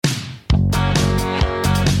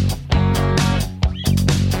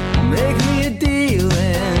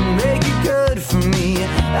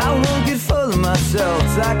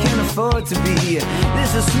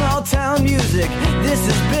small town music. This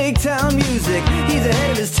is big town music. He's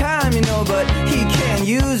ahead of his time, you know, but he can't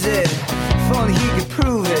use it. If only he could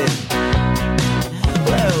prove it.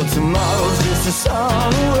 Well, tomorrow's just a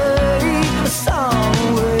song away, a song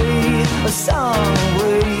away, a song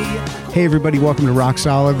away. Hey everybody, welcome to Rock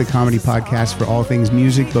Solid, the comedy podcast for all things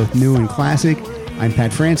music, both new and classic. I'm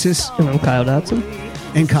Pat Francis. And I'm Kyle Dodson.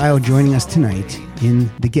 And Kyle joining us tonight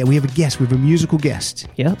we have a guest, we have a musical guest.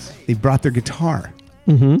 Yes. They brought their guitar.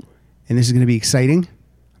 Mm-hmm. And this is going to be exciting.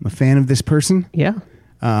 I'm a fan of this person. Yeah.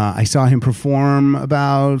 I saw him perform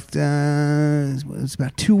about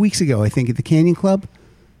 2 weeks ago, I think, at the Canyon Club.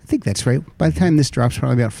 I think that's right. By the time this drops,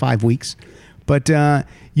 probably about 5 weeks. But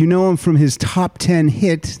you know him from his top 10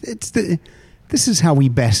 hit. This is how we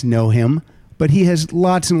best know him. But he has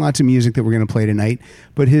lots and lots of music that we're going to play tonight.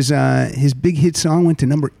 But his big hit song went to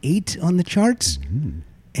number 8 on the charts. Mm.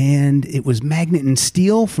 And it was Magnet and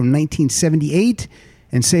Steel from 1978.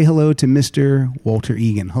 And say hello to Mr. Walter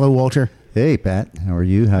Egan. Hello, Walter. Hey, Pat. How are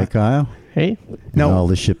you? Hi, Kyle. Hey. And all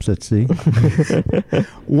the ships at sea.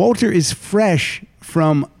 Walter is fresh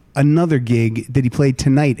from another gig that he played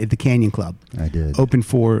tonight at the Canyon Club. I did. Open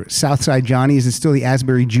for Southside Johnny. Is it still the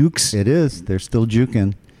Asbury Jukes? It is. They're still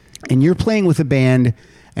juking. And you're playing with a band,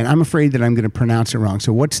 and I'm afraid that I'm going to pronounce it wrong.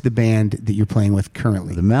 So what's the band that you're playing with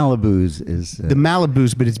currently? The Malibus is... the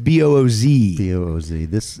Malibus, but it's B-O-O-Z. B-O-O-Z.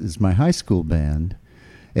 This is my high school band.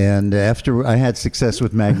 And after I had success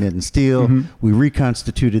with Magnet and Steel, we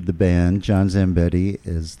reconstituted the band. John Zambetti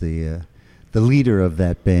is the leader of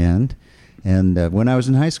that band. And when I was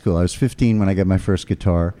in high school, I was 15 when I got my first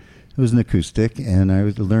guitar. It was an acoustic, and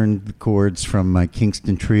I learned the chords from my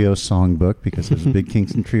Kingston Trio songbook because I was a big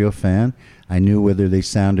Kingston Trio fan. I knew whether they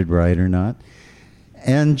sounded right or not.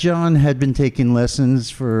 And John had been taking lessons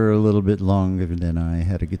for a little bit longer than I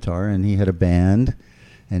had a guitar, and he had a band.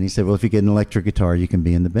 And he said, well, if you get an electric guitar, you can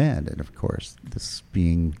be in the band. And, of course, this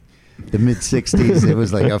being the mid-'60s, it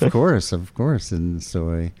was like, of course. And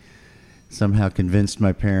so I somehow convinced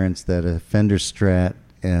my parents that a Fender Strat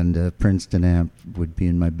and a Princeton amp would be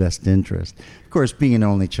in my best interest. Of course, being an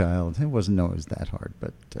only child, it wasn't always that hard.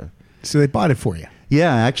 But so they bought it for you?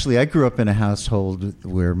 Yeah, actually, I grew up in a household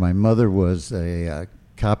where my mother was a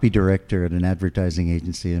copy director at an advertising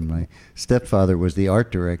agency, and my stepfather was the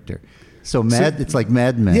art director. So it's like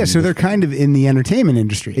Mad Men. Yeah, so they're kind of in the entertainment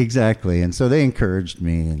industry. Exactly, and so they encouraged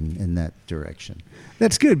me in that direction.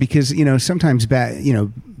 That's good because, you know, sometimes I'm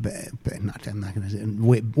not going to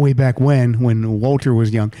say way back when Walter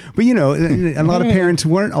was young, but, you know, a lot of parents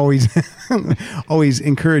weren't always always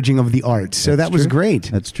encouraging of the arts. So that was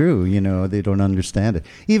great. That's true. You know, they don't understand it.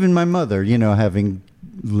 Even my mother, you know, having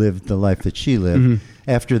lived the life that she lived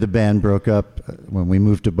after the band broke up when we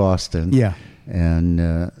moved to Boston. Yeah. And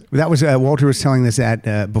that was Walter was telling us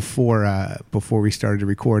that before we started to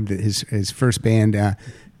record that his first band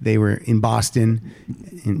they were in Boston,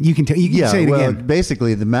 and you can say it again.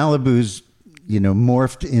 Basically the Malibus, you know,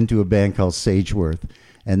 morphed into a band called Sageworth,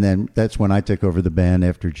 and then that's when I took over the band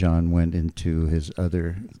after John went into his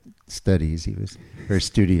other studies. He was a very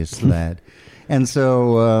studious lad, and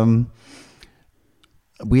so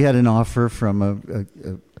we had an offer from a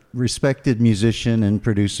respected musician and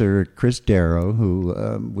producer, Chris Darrow, who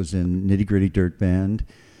was in Nitty Gritty Dirt Band,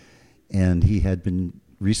 and he had been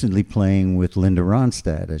recently playing with Linda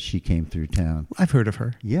Ronstadt as she came through town. I've heard of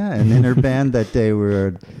her. Yeah, and in her band that day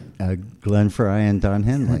were Glenn Frey and Don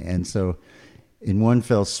Henley, and so in one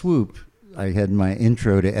fell swoop, I had my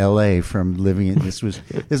intro to L.A. from living in this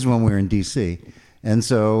is when we were in D.C., and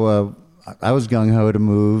so I was gung-ho to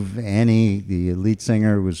move. Annie, the lead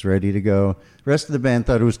singer, was ready to go. The rest of the band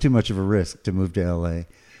thought it was too much of a risk to move to L.A.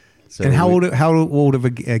 So and how old of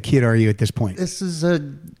a kid are you at this point? This is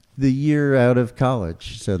the year out of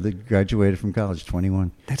college. So they graduated from college,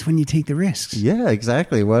 21. That's when you take the risks. Yeah,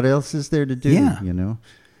 exactly. What else is there to do? Yeah. You know,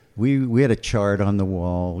 we had a chart on the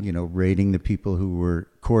wall, you know, rating the people who were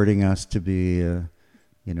courting us to be,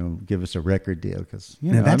 you know, give us a record deal. Because,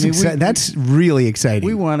 you know, that's really exciting.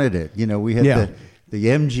 We wanted it. You know, we had the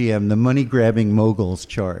MGM, the money-grabbing moguls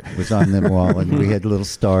chart was on the wall, and we had little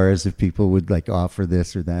stars if people would like offer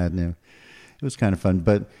this or that, and it was kind of fun.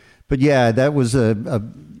 But yeah, that was a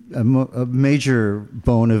major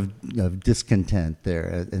bone of discontent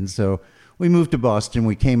there, and so we moved to Boston.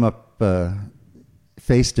 We came up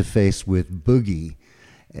face to face with Boogie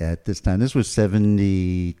at this time. This was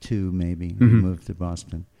 72, maybe. We moved to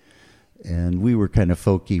Boston, and we were kind of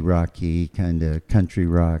folky, rocky, kind of country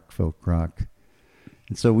rock, folk rock.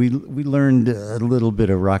 And so we learned a little bit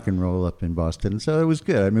of rock and roll up in Boston. And so it was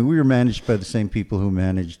good. I mean, we were managed by the same people who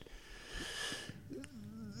managed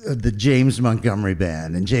the James Montgomery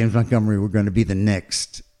Band, and James Montgomery were going to be the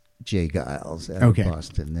next Jay Giles out Okay. of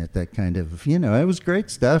Boston. That kind of, it was great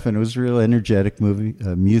stuff, and it was real energetic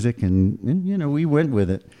music, and we went with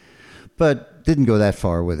it, but didn't go that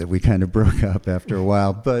far with it. We kind of broke up after a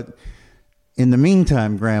while. But in the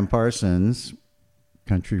meantime, Graham Parsons,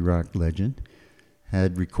 country rock legend,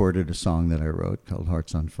 had recorded a song that I wrote called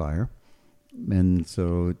Hearts on Fire. And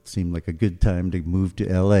so it seemed like a good time to move to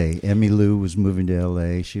L.A. Emmy Lou was moving to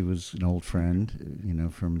L.A. She was an old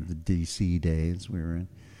friend, from the D.C. days we were in.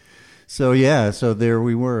 So, so there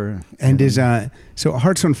we were. And so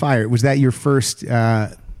Hearts on Fire, was that your first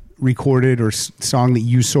recorded or song that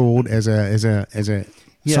you sold as a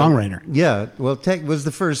songwriter? Yeah, well, Tech was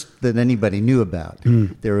the first that anybody knew about.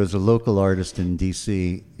 There was a local artist in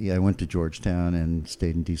D.C. I went to Georgetown and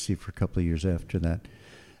stayed in D.C. for a couple of years after that.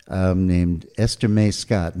 Named Esther Mae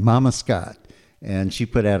Scott, Mama Scott, and she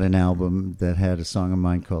put out an album that had a song of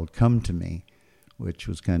mine called "Come to Me," which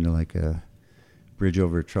was kind of like a bridge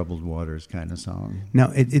over troubled waters kind of song.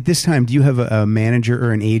 Now, at this time, do you have a manager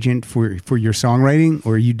or an agent for your songwriting,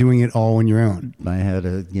 or are you doing it all on your own? I had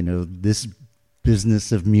this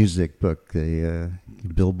business of music book, the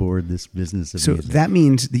Billboard, this business of music. So that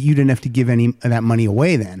means that you didn't have to give any of that money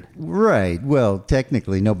away then. Right. Well,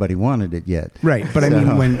 technically, nobody wanted it yet. Right. But I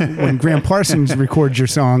mean, when Graham Parsons records your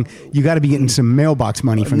song, you got to be getting some mailbox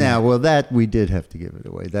money from that. Well, that we did have to give it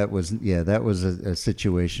away. That was a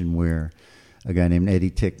situation where a guy named Eddie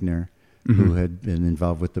Tickner, who had been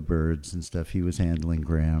involved with the Byrds and stuff, he was handling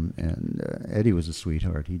Graham. And Eddie was a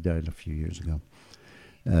sweetheart. He died a few years ago.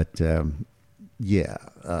 But...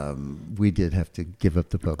 we did have to give up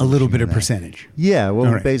the publishing. A little bit of percentage. Yeah,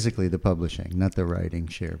 well, right. Basically the publishing, not the writing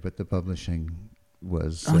share, but the publishing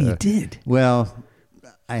was... Oh, you did? Well,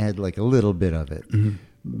 I had like a little bit of it,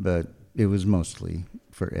 but it was mostly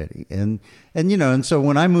for Eddie. And so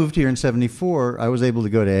when I moved here in 1974, I was able to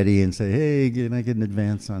go to Eddie and say, hey, can I get an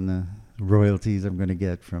advance on the royalties I'm going to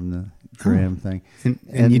get from the Graham thing?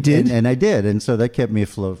 And you did? And I did. And so that kept me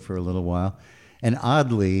afloat for a little while. And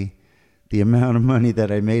oddly... the amount of money that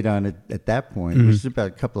I made on it at that point, which is about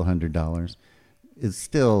a couple of $100, is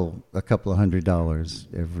still a couple of $100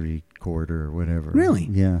 every quarter or whatever. Really?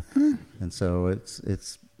 Yeah. And so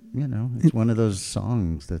it's one of those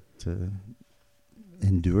songs that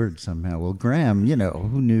endured somehow. Well, Graham,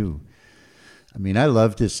 who knew? I mean, I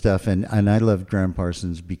loved his stuff, and I loved Graham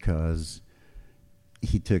Parsons because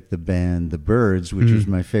he took the band, the Byrds, which was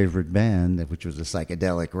my favorite band, which was a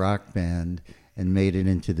psychedelic rock band, and made it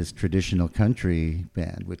into this traditional country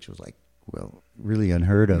band, which was really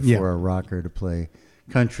unheard of for a rocker to play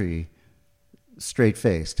country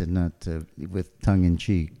straight-faced and not with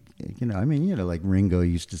tongue-in-cheek. Like Ringo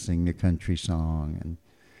used to sing the country song. And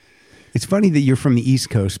it's funny that you're from the East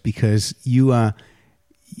Coast because you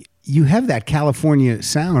have that California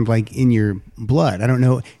sound like in your blood. I don't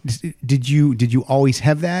know. Did you always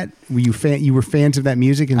have that? Were you were fans of that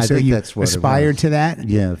music, and so you aspired to that?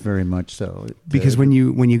 Yeah, very much so. Because when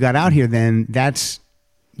you got out here, then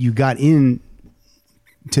you got in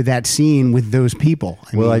to that scene with those people.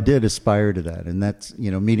 I did aspire to that, and that's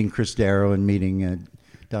meeting Chris Darrow and meeting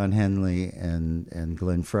Don Henley and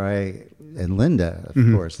Glenn Frey and Linda.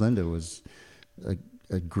 Of course, Linda was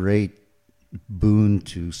a great boon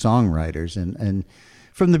to songwriters, and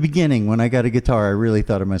from the beginning, when I got a guitar, I really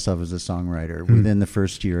thought of myself as a songwriter. Within the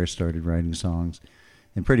first year, I started writing songs,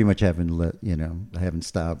 and pretty much I haven't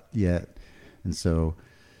stopped yet. And so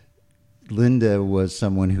Linda was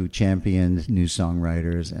someone who championed new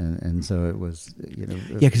songwriters, and so it was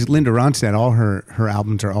because Linda Ronstadt, all her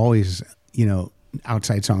albums are always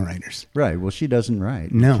outside songwriters. Right. Well, she doesn't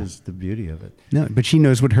write, no. Which is the beauty of it. No, but she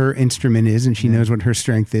knows what her instrument is, and she knows what her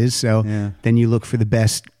strength is. So then you look for the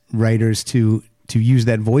best writers to use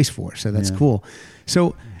that voice for. So that's cool.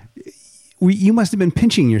 So you must have been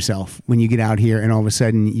pinching yourself when you get out here, and all of a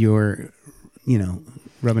sudden you're,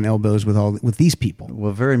 rubbing elbows with these people.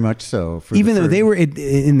 Well, very much so. Even though they were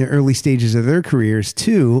in the early stages of their careers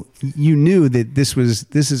too, you knew that this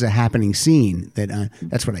is a happening scene.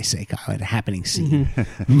 That's what I say, Kyle, a happening scene.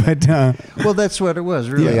 But well, that's what it was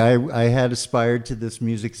really. I had aspired to this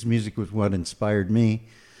music. This music was what inspired me.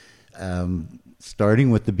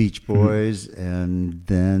 Starting with the Beach Boys, and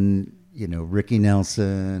then Ricky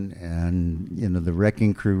Nelson, and the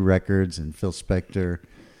Wrecking Crew records, and Phil Spector.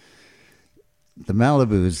 The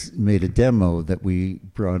Malibus made a demo that we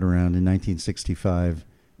brought around in 1965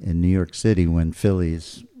 in New York City when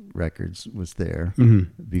Phillies Records was there,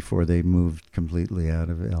 before they moved completely out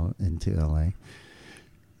of into LA.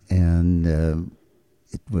 And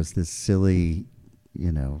it was this silly,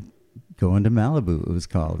 Going to Malibu, it was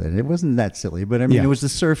called. And it wasn't that silly, but I mean, Yeah. it was a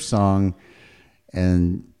surf song.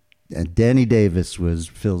 And Danny Davis was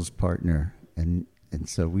Phil's partner. And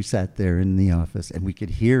so we sat there in the office, and we could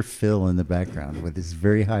hear Phil in the background with his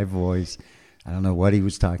very high voice. I don't know what he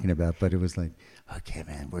was talking about, but it was like, okay,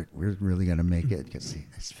 man, we're really going to make it, because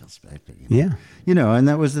this Phil Spector. Yeah. And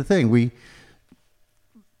that was the thing. We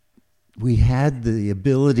had the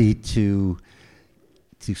ability to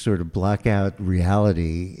sort of block out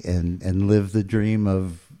reality and live the dream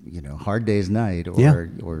of, Hard Day's Night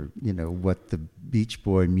or what the Beach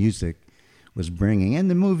Boy music was bringing,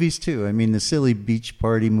 and the movies too. I mean, the silly beach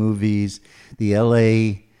party movies, the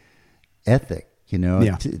LA ethic,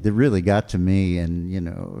 that really got to me,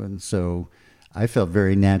 and so I felt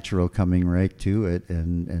very natural coming right to it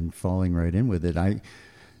and falling right in with it.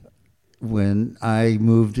 When I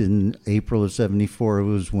moved in April of '74, it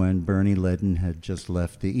was when Bernie Leadon had just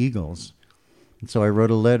left the Eagles. And so I wrote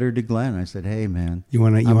a letter to Glenn. I said, "Hey, man, You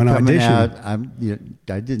want to audition?"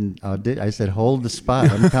 I said, "Hold the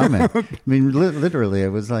spot. I'm coming." I mean, literally, it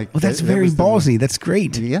was like, Well, that's very ballsy. That's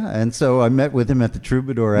great. Yeah, and so I met with him at the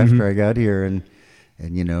Troubadour after I got here, and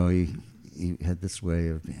he had this way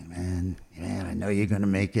of, man, I know you're going to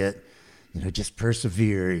make it. Just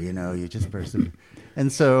persevere. You just persevere.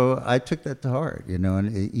 And so I took that to heart.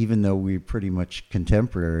 And even though we're pretty much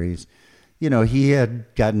contemporaries, he had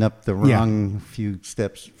gotten up the wrong few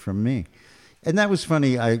steps from me. And that was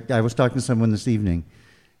funny. I was talking to someone this evening.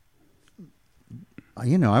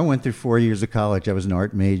 I went through 4 years of college. I was an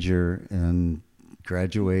art major and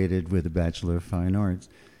graduated with a Bachelor of Fine Arts.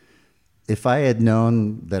 If I had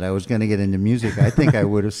known that I was going to get into music, I think I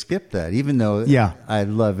would have skipped that, even though I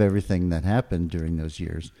love everything that happened during those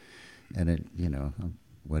years. And it,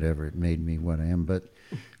 whatever, it made me what I am. But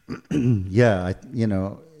and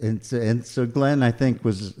so Glenn, I think,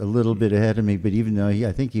 was a little bit ahead of me, but even though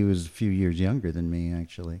I think he was a few years younger than me,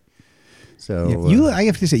 actually. So I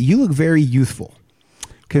have to say, you look very youthful,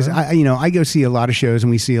 because I go see a lot of shows,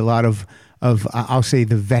 and we see a lot of I'll say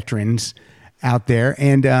the veterans out there,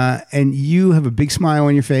 and you have a big smile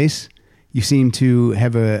on your face. You seem to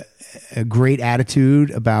have a great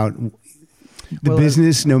attitude about the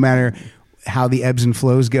business, no matter how the ebbs and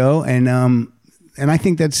flows go, and I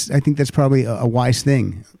think that's probably a wise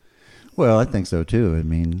thing. Well, I think so too. I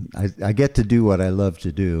mean, I get to do what I love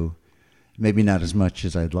to do. Maybe not as much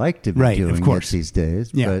as I'd like to be doing it these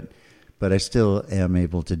days, but I still am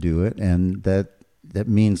able to do it, and that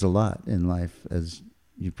means a lot in life, as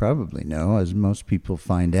you probably know, as most people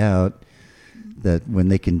find out, that when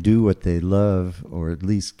they can do what they love, or at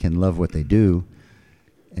least can love what they do,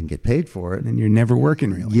 and get paid for it, and you're never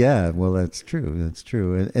working, really. Yeah, well, that's true. That's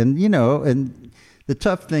true. And and the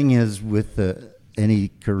tough thing is with any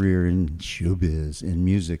career in showbiz, in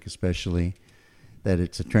music especially, that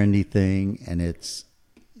it's a trendy thing and it's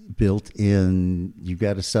built in. You've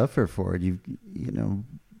got to suffer for it.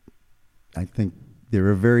 I think there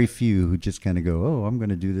are very few who just kind of go, "Oh, I'm going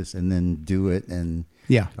to do this," and then do it and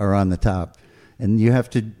are on the top. And you have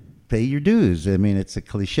to pay your dues. I mean, it's a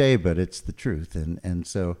cliche, but it's the truth. And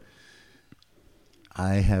so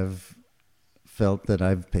I have felt that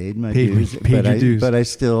I've paid my dues, but I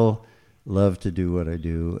still love to do what I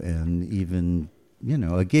do. And even,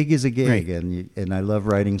 a gig is a gig. Right. And I love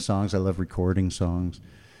writing songs. I love recording songs.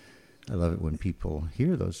 I love it when people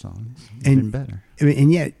hear those songs. Even better.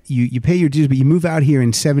 And yet you pay your dues, but you move out here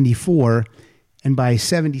in '74, and by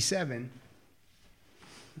 '77,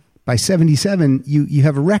 you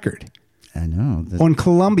have a record. I know. On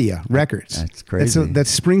Columbia Records. That's crazy.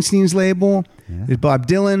 That's Springsteen's label. Yeah. It's Bob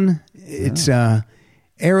Dylan. It's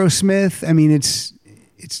Aerosmith. I mean,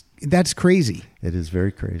 that's crazy. It is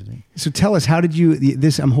very crazy. So tell us, how did you?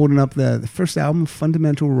 I'm holding up the first album,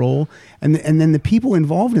 Fundamental Role, and then the people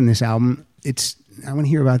involved in this album. I want to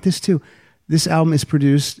hear about this too. This album is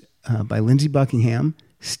produced by Lindsey Buckingham,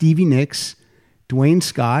 Stevie Nicks, Dwayne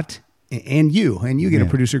Scott, and you get a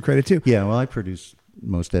producer credit too. Yeah, well, I produce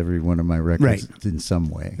most every one of my records in some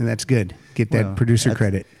way, and that's good. Get that producer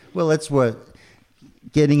credit. Well, that's what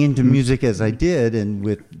getting into music as I did, and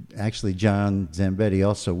with actually John Zambetti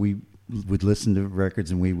also, we would listen to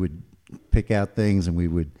records and we would pick out things, and we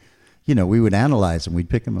would analyze them. We'd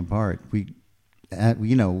pick them apart. We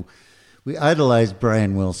idolized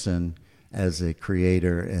Brian Wilson as a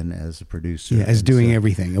creator and as a producer. Yeah, as doing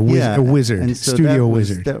everything. A wizard, and so studio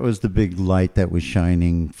wizard. That was the big light that was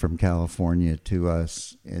shining from California to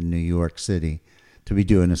us in New York City, to be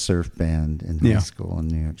doing a surf band in high school in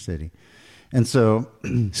New York City. And so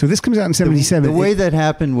this comes out in '77. The way that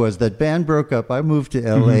happened was that band broke up. I moved to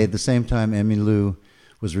L.A. at the same time Emmylou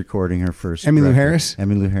was recording her first. Emmylou record. Harris?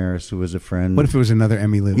 Emmylou Harris, who was a friend. What if it was another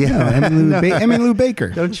Emmylou? Yeah. No, Emmylou Baker.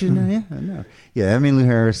 Don't you know? Yeah, I know. Yeah, Emmylou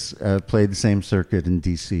Harris played the same circuit in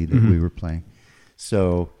D.C. that we were playing.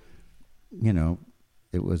 So,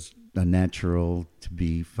 it was a natural to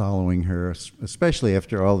be following her, especially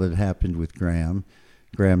after all that happened with Graham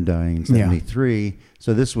dying in 73.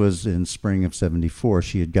 So this was in spring of 74.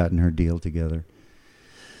 She had gotten her deal together.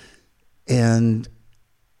 And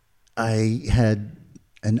I had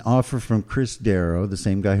an offer from Chris Darrow, the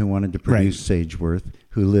same guy who wanted to produce Sageworth,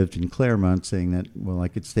 who lived in Claremont, saying that, well, I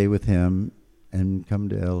could stay with him and come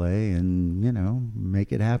to L.A. and,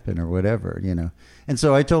 make it happen or whatever, And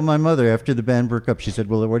so I told my mother after the band broke up, she said,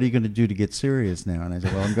 well, what are you going to do to get serious now? And I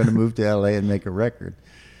said, well, I'm going to move to L.A. and make a record.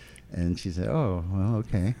 And she said, oh, well,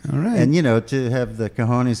 okay. All right. And, to have the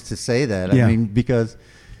cojones to say that, I mean, because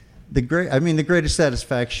the greatest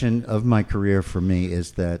satisfaction of my career for me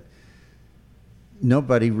is that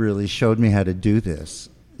nobody really showed me how to do this.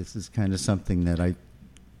 This is kind of something that I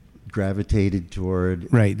gravitated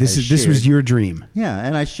toward. Right. This was your dream. Yeah,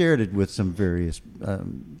 and I shared it with some various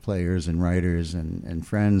players and writers and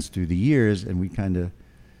friends through the years, and we kind of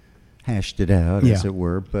hashed it out, as it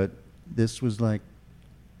were. But this was like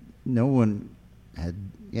no one had.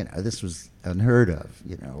 This was unheard of.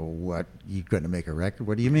 What, you going to make a record?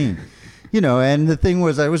 What do you mean? And the thing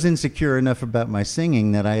was, I was insecure enough about my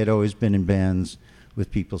singing that I had always been in bands with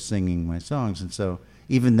people singing my songs, and so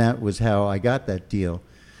even that was how I got that deal.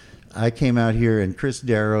 I came out here, and Chris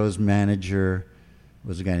Darrow's manager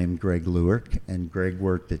was a guy named Greg Lewick, and Greg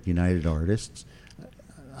worked at United Artists.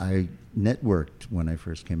 I networked when I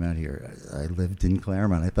first came out here. I lived in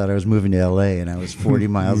Claremont. I thought I was moving to L.A., and I was 40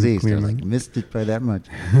 miles east. I was like, missed it by that much.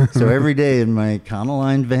 So every day in my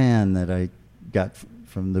Econoline van that I got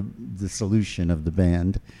from the solution of the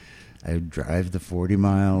band, I would drive the 40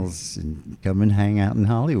 miles and come and hang out in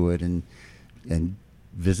Hollywood and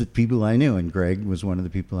visit people I knew. And Greg was one of the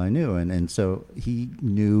people I knew. And so he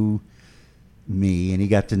knew me, and he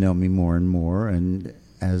got to know me more and more. And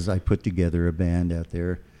as I put together a band out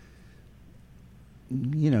there,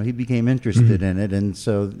 he became interested in it. And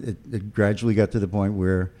so it gradually got to the point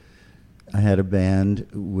where I had a band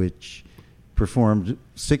which performed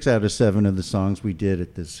 6 out of 7 of the songs we did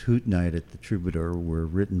at this Hoot Night at the Troubadour were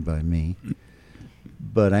written by me,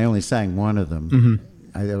 but I only sang one of them.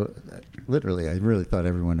 I really thought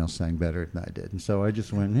everyone else sang better than I did, and so I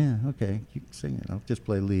just went, yeah, okay, keep singing. I'll just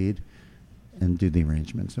play lead and do the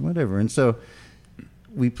arrangements and whatever. And so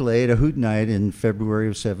we played a Hoot Night in February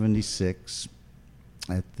of 76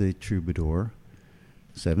 at the Troubadour,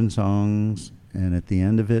 7 songs, and at the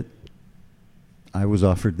end of it, I was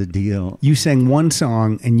offered the deal. You sang one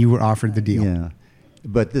song and you were offered the deal. Yeah.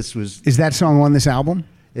 But this was... Is that song on this album?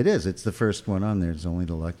 It is. It's the first one on there. It's Only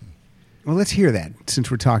the Lucky. Well, let's hear that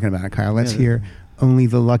since we're talking about it, Kyle. Let's hear Only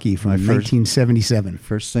the Lucky from 1977.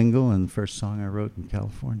 First single and first song I wrote in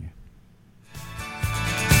California. I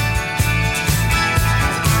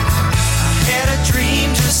had a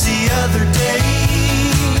dream just the other day.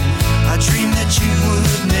 I dreamed that you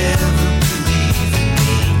would never believe in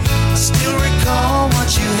me. I still recall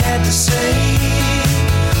what you had to say.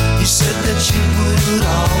 You said that you would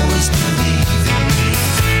always believe in me.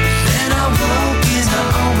 Then I woke as I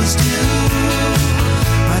always do.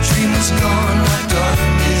 My dream was gone like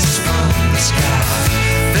darkness from the sky.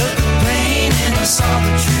 Felt the pain and I saw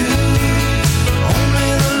the truth.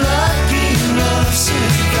 Only the lucky love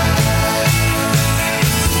survive.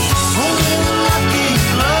 Only the lucky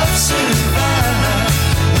love survive.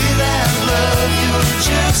 Without love you're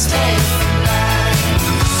just half alive.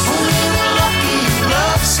 Only the lucky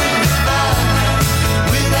love survive.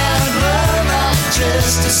 Without love I'm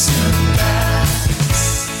just a survive.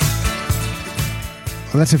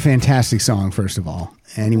 Well, that's a fantastic song, first of all.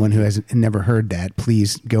 Anyone who has never heard that,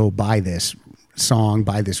 please go buy this song,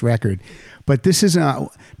 buy this record. But this is now.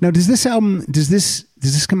 Does this album? Does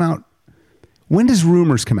this come out? When does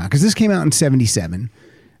Rumors come out? Because this came out in '77.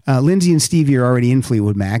 Lindsay and Stevie are already in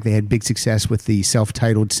Fleetwood Mac. They had big success with the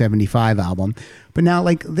self-titled '75 album. But now,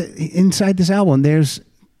 like inside this album, there's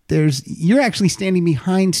you're actually standing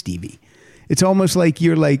behind Stevie. It's almost like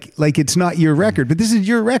you're like it's not your record, but this is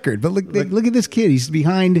your record. But look at this kid. He's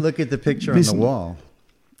behind. Look at the picture on the wall.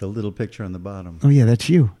 The little picture on the bottom. Oh yeah, that's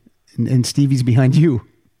you. And Stevie's behind you,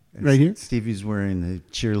 right here. Stevie's wearing the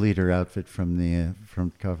cheerleader outfit from the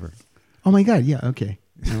front cover. Oh my God, yeah, okay.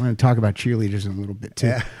 I want to talk about cheerleaders in a little bit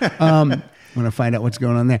too. I want to find out what's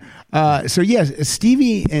going on there. So yes,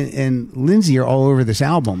 Stevie and Lindsay are all over this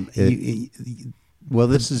album. Well,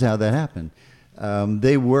 this is how that happened.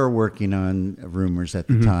 They were working on Rumors at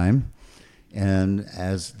the time, And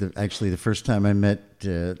actually the first time I met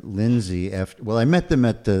Lindsay, I met them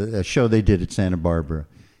at a show they did at Santa Barbara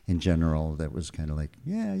in general. That was kind of like,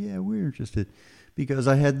 yeah, we're interested. Because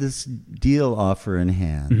I had this deal offer in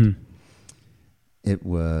hand. Mm-hmm. It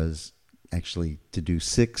was actually to do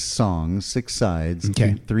 6 songs, 6 sides,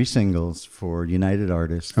 Okay. 3 singles for United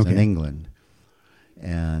Artists Okay. in England.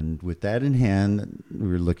 And with that in hand, we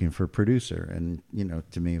were looking for a producer. And,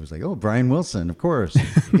 to me, it was like, oh, Brian Wilson, of course.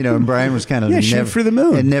 And Brian was kind of Shoot for the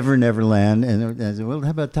moon. And Neverland. And I said, well, how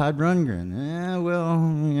about Todd Rundgren?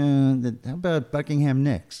 How about Buckingham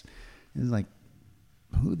Nicks? It was like,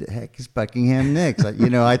 who the heck is Buckingham Nicks?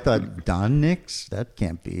 I thought Don Nicks? That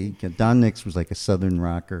can't be. Don Nicks was like a Southern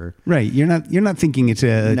rocker. Right. You're not thinking it's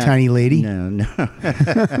a tiny lady. No.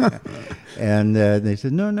 And they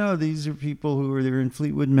said, no, these are people who are there in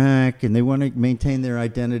Fleetwood Mac, and they want to maintain their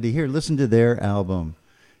identity. Here, listen to their album.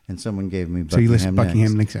 And someone gave me Buckingham Nicks. So you listened to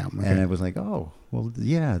Buckingham Nicks album. Okay. And I was like, oh, well,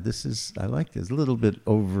 yeah, I like this. A little bit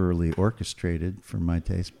overly orchestrated for my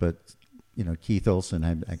taste, but, Keith Olsen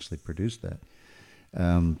had actually produced that.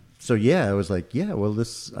 So yeah, I was like, yeah, well,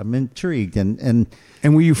 I'm intrigued, and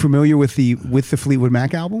were you familiar with the Fleetwood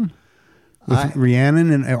Mac album, with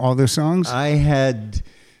Rhiannon and all those songs? I had,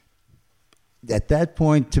 at that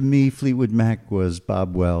point, to me, Fleetwood Mac was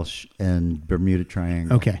Bob Welsh and Bermuda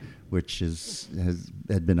Triangle, Okay. which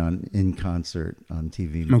had been on in concert on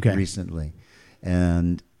TV Okay. recently,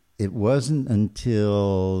 and it wasn't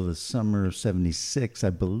until the summer of '76,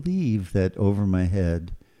 I believe, that Over My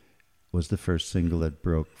Head was the first single that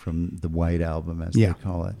broke from the White Album, as they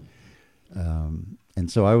call it.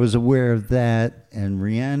 And so I was aware of that, and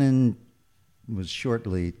Rhiannon was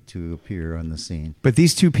shortly to appear on the scene. But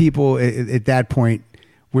these two people at that point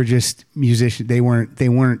were just musicians. They weren't.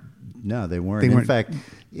 No, they weren't. In fact,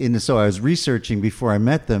 so I was researching before I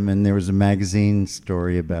met them, and there was a magazine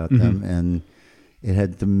story about them, and it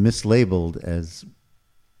had them mislabeled as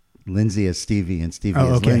Lindsay as Stevie and Stevie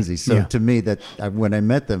as Lindsay. So to me, when I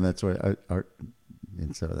met them, that's what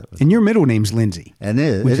and so that was. And your middle name's Lindsay. And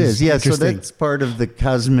it is. Yeah. So that's part of the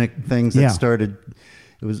cosmic things that started.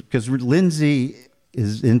 It was because Lindsay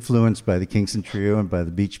is influenced by the Kingston Trio and by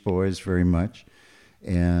the Beach Boys very much.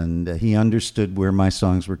 And he understood where my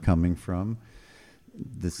songs were coming from.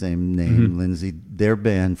 The same name, Lindsay. Their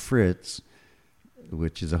band, Fritz,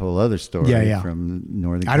 which is a whole other story from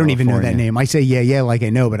Northern California. I don't even know that name. I say yeah like I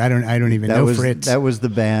know, but I don't even know Fritz. That was the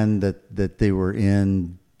band that they were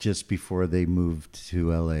in just before they moved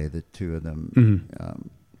to LA, the two of them.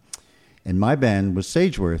 And my band was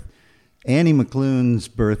Sageworth. Annie McClune's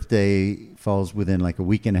birthday falls within like a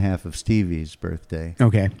week and a half of Stevie's birthday.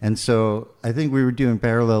 Okay. And so I think we were doing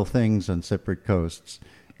parallel things on separate coasts,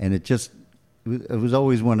 and it was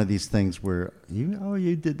always one of these things where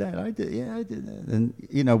you did that, I did that,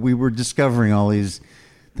 and we were discovering all these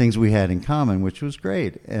things we had in common, which was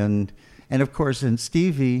great, and of course, and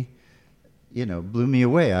Stevie, blew me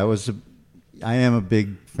away. I am a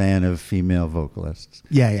big fan of female vocalists.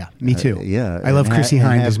 Yeah, me too. Yeah, I love Chrissie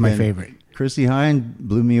Hynde is my favorite. Chrissie Hynde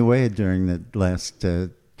blew me away during the last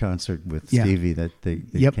concert with Stevie that they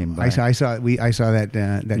came by. I saw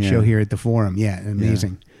that show here at the Forum. Yeah,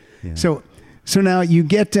 amazing. Yeah. So now you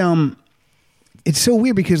get it's so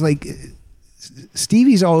weird because like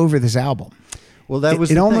Stevie's all over this album. Well, that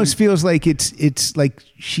was it almost feels like it's like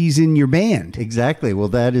she's in your band. Exactly. Well,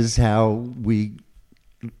 that is how we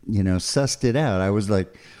sussed it out. I was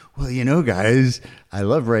like, well, guys, I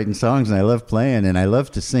love writing songs and I love playing and I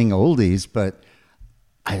love to sing oldies, but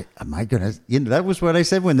am I going to, that was what I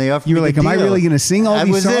said when they offered me the deal. You were like, am I really going to sing all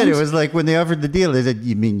these songs? It was like when they offered the deal, they said,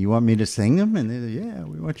 you mean you want me to sing them? And they said, yeah,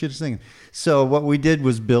 we want you to sing them. So what we did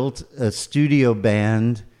was built a studio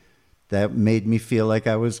band that made me feel like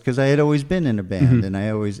because I had always been in a band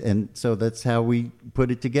and so that's how we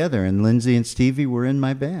put it together. And Lindsay and Stevie were in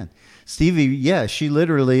my band. Stevie, she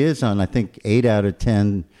literally is on, I think, 8 out of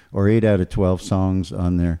 10 or 8 out of 12 songs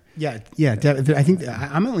on there. Yeah. I think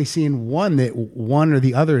I'm only seeing one that one or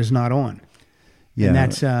the other is not on. Yeah, and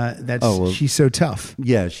that's She's So Tough.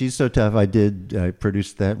 Yeah, She's So Tough. I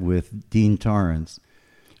produced that with Dean Torrance.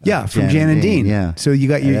 From Jan and Dean. Yeah. So you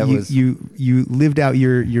got you lived out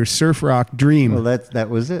your surf rock dream. Well, that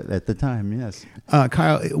was it at the time. Yes.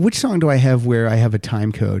 Kyle, which song do I have where I have a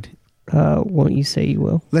time code? Won't You Say You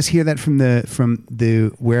Will? Let's hear that from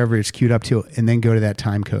the wherever it's queued up to, and then go to that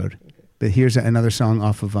time code. But here's another song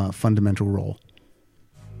off of Fundamental Role.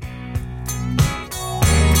 When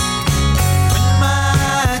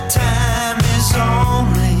my time is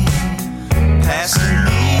only passing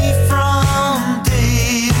me from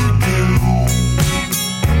day to day,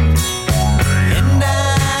 and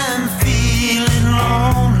I'm feeling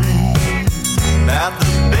lonely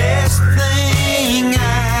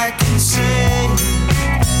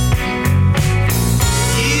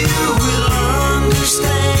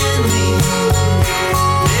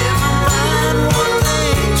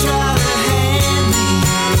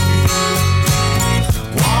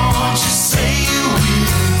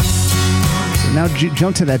now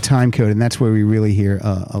jump to that time code, and that's where we really hear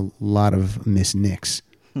a lot of Miss Nix.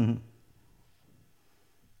 Find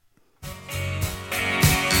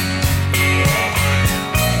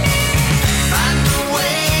a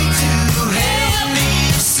way to help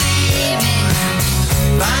me see me.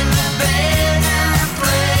 Find a better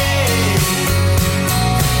place.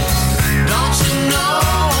 Don't you know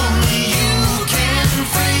only you can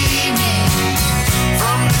free me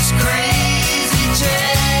from this crazy chase?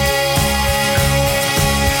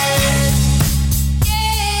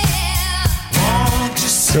 Won't you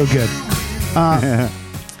So good.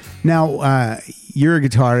 Now, you're a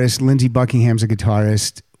guitarist. Lindsey Buckingham's a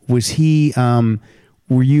guitarist. Was he?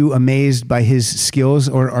 Were you amazed by his skills,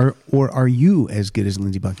 or are you as good as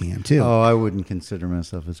Lindsey Buckingham too? Oh, I wouldn't consider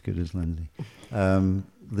myself as good as Lindsey.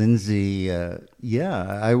 Lindsey,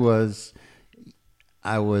 I was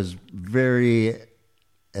very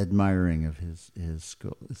admiring of his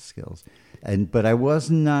skills, but I was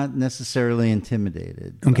not necessarily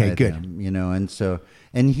intimidated. Okay, by good. them,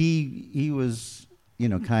 and he was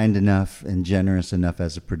kind enough and generous enough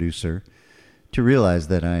as a producer to realize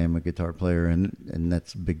that I am a guitar player, and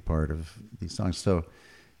that's a big part of these songs. So.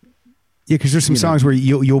 Yeah, because there's some songs where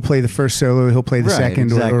you'll play the first solo, he'll play the Right, second,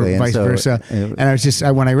 exactly. or vice versa. And I was just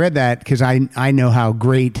when I read that, because I know how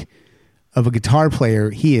great of a guitar player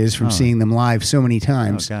he is from seeing them live so many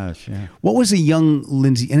times. Oh gosh, yeah. What was a young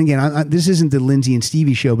Lindsey? And again, this isn't the Lindsey and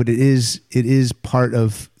Stevie show, but it is part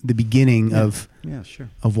of the beginning of Sure.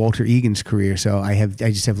 of Walter Egan's career. So I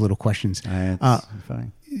just have little questions. That's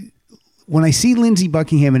fine. When I see Lindsey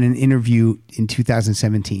Buckingham in an interview in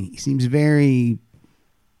 2017, he seems very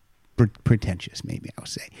pretentious, maybe I would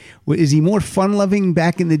say. Is he more fun-loving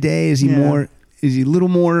back in the day? Is he a little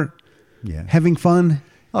more having fun?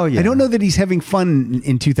 Oh, yeah. I don't know that he's having fun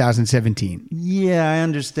in 2017. Yeah, I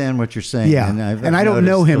understand what you're saying. Yeah, and I don't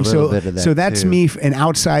know him, so that's too. me, an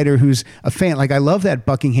outsider who's a fan. Like I love that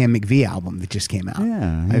Buckingham McVie album that just came out.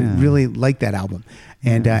 Yeah. I really like that album,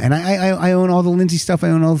 and I own all the Lindsey stuff. I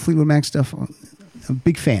own all the Fleetwood Mac stuff. I'm a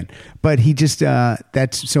big fan, but he just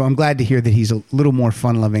so I'm glad to hear that he's a little more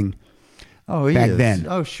fun-loving. Oh, he back is. then.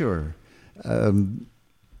 Oh, sure.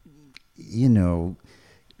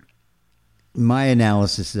 My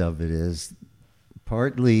analysis of it is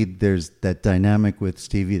partly there's that dynamic with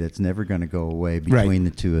Stevie that's never going to go away between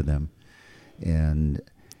the two of them, and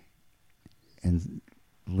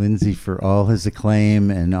Lindsey, for all his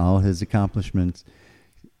acclaim and all his accomplishments,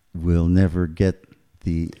 will never get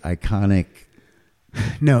the iconic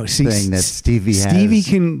thing that Stevie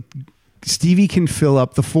has. Stevie can fill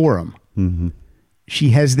up the Forum. Mm-hmm. She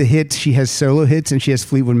has the hits, she has solo hits, and she has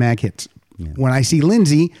Fleetwood Mac hits. Yeah. When I see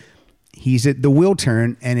Lindsey, he's at the Will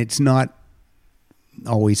Turn, and it's not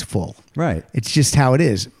always full. Right. It's just how it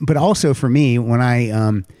is. But also for me,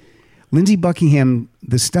 when Lindsey Buckingham,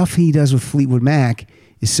 the stuff he does with Fleetwood Mac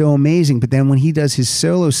is so amazing. But then when he does his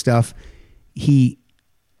solo stuff,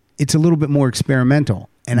 it's a little bit more experimental.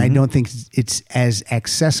 And I don't think it's as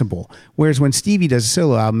accessible. Whereas when Stevie does a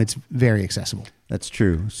solo album, it's very accessible. That's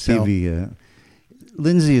true. Stevie,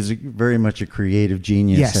 Lindsey is very much a creative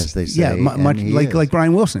genius, as they say. Yeah, much like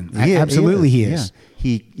Brian Wilson. Absolutely, he is.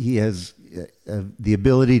 Yeah. He has the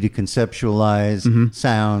ability to conceptualize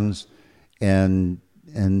sounds and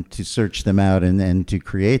to search them out and to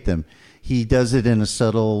create them. He does it in a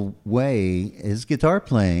subtle way. His guitar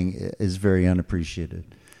playing is very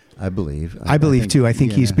unappreciated, I believe. I believe too. I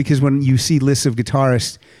think he's, because when you see lists of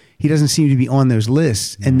guitarists, he doesn't seem to be on those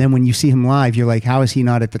lists. And then when you see him live, you're like, how is he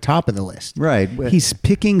not at the top of the list? Right. He's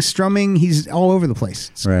picking, strumming. He's all over the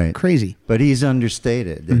place. It's crazy. But he's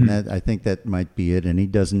understated. And I think that might be it. And he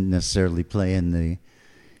doesn't necessarily play in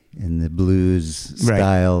the blues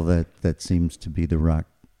style that seems to be the rock,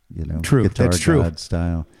 True. guitar That's true. god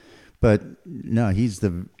style. But no, he's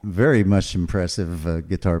the very much impressive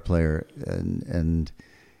guitar player, and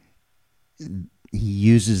he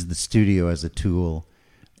uses the studio as a tool,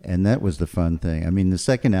 and that was the fun thing. I mean,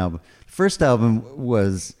 the first album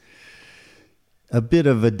was a bit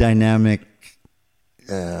of a dynamic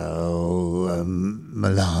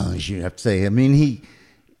melange, you have to say. I mean,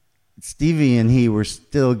 Stevie and he were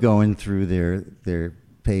still going through their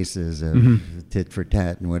paces of tit for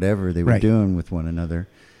tat and whatever they were doing with one another.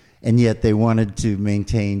 And yet they wanted to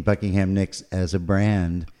maintain Buckingham Nicks as a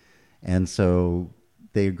brand. And so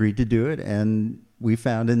they agreed to do it. And we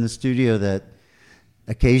found in the studio that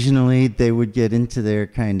occasionally they would get into their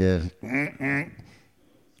kind of... And,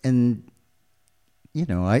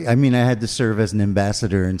 I mean, I had to serve as an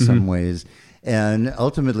ambassador in some ways. And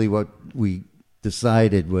ultimately what we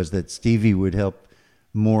decided was that Stevie would help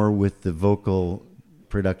more with the vocal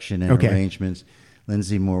production and arrangements.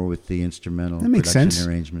 Lindsay more with the instrumental That makes production sense.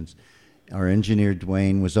 arrangements. Our engineer,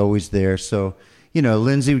 Dwayne, was always there. So,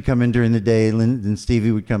 Lindsay would come in during the day, and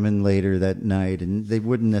Stevie would come in later that night, and they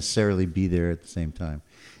wouldn't necessarily be there at the same time.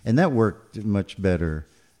 And that worked much better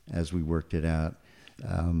as we worked it out.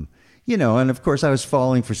 And of course I was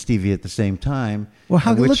falling for Stevie at the same time. Well,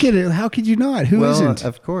 look at it. How could you not? Who isn't?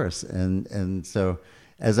 Of course. And so,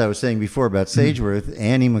 as I was saying before about Sageworth,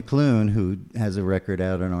 Annie McClune, who has a record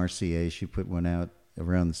out on RCA, she put one out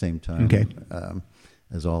around the same time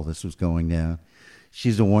as all this was going down.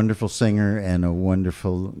 She's a wonderful singer and a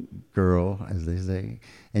wonderful girl, as they say.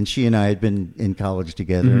 And she and I had been in college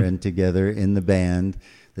together and together in the band,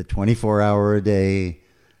 the 24-hour-a-day,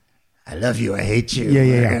 I love you, I hate you.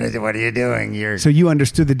 Yeah. What are you doing? So you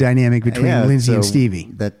understood the dynamic between Lindsay and Stevie.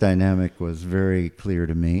 That dynamic was very clear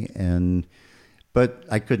to me, but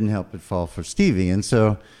I couldn't help but fall for Stevie. And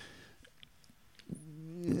so,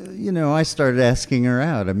 I started asking her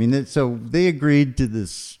out. I mean, so they agreed to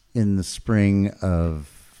this in the spring of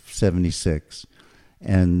 76.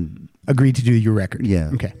 And agreed to do your record. Yeah.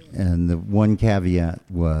 Okay. And the one caveat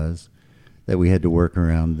was that we had to work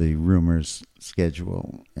around the Rumors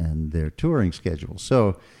schedule and their touring schedule.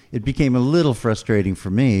 So it became a little frustrating for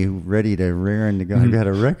me, ready to rear end to go, I got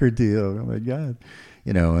a record deal. Oh my God.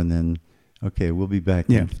 And then, okay, we'll be back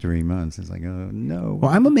in 3 months. It's like, oh no.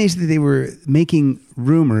 Well, I'm amazed that they were making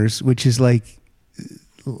Rumors, which is like,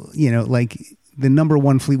 like the number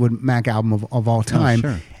one Fleetwood Mac album of all time. Oh,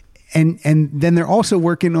 sure. And then they're also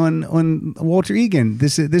working on Walter Egan,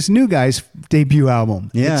 this new guy's debut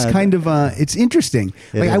album. Yeah, it's kind of it's interesting.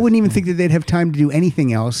 I wouldn't even think that they'd have time to do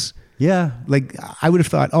anything else. Yeah, like I would have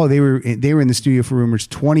thought, they were in the studio for Rumors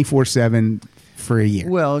 24/7 for a year.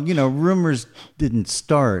 Well, Rumors didn't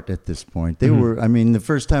start at this point. They were. I mean, the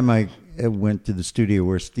first time I went to the studio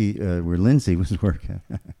where Lindsay was working.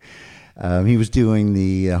 He was doing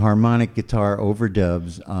the harmonic guitar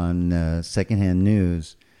overdubs on Secondhand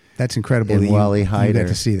News. That's incredible. And Wally Hyder. You got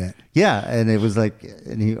to see that. Yeah, and it was like,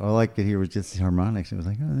 all I could hear was just the harmonics. It was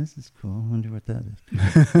like, oh, this is cool. I wonder what that is.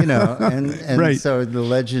 And right. So the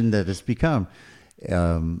legend that it's become,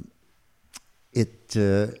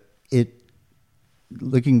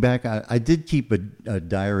 looking back, I did keep a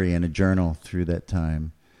diary and a journal through that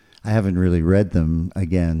time. I haven't really read them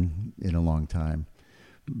again in a long time,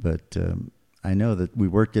 but I know that we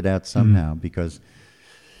worked it out somehow because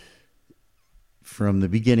from the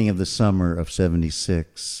beginning of the summer of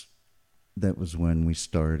 76, that was when we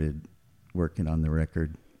started working on the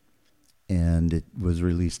record. And it was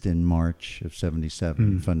released in March of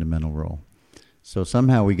 77, Fundamental Role. So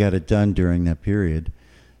somehow we got it done during that period.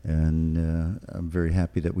 And I'm very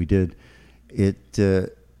happy that we did. And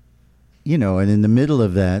in the middle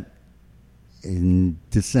of that, in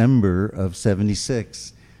December of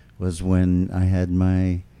 76, was when I had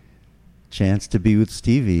my chance to be with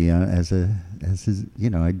Stevie as his,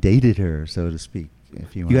 I dated her, so to speak.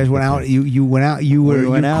 If you guys went out. You went out. You were. We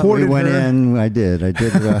went out. We went her. in. I did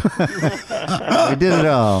it all. I did it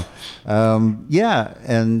all.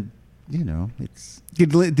 And it's.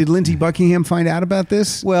 Did Lindsey Buckingham find out about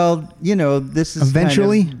this? Well, this is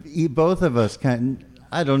eventually both of us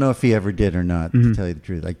I don't know if he ever did or not. To tell you the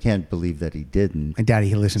truth, I can't believe that he didn't. I doubt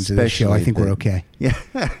he listens to this show. I think we're okay. Yeah.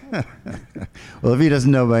 Well, if he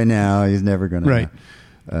doesn't know by now, he's never going to. Right.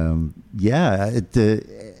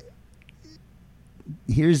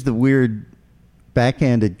 Here's the weird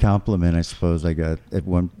backhanded compliment I suppose I got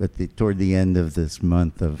toward the end of this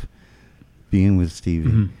month of being with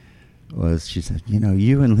Stevie. Was she said,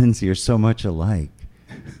 you and Lindsay are so much alike,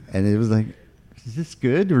 and it was like, is this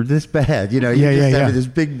good or this bad? You're having this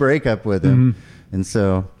big breakup with him, and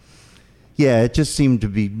so. Yeah, it just seemed to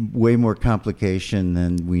be way more complication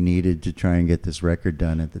than we needed to try and get this record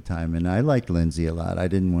done at the time. And I liked Lindsay a lot. I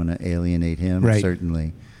didn't want to alienate him,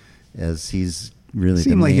 certainly, as he's really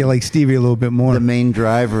seemed like you like Stevie a little bit more. The main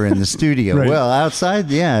driver in the studio. Right. Well,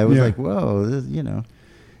 outside, it was like, whoa,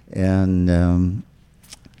 And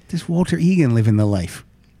this Walter Egan living the life,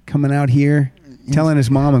 coming out here, telling his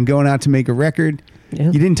mom, I'm going out to make a record. Yeah.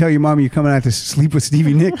 You didn't tell your mom you're coming out to sleep with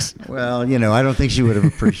Stevie Nicks. Well, I don't think she would have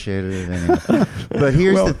appreciated it anyway. But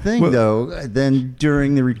here's the thing, though. Then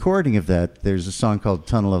during the recording of that, there's a song called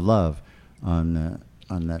 "Tunnel of Love" on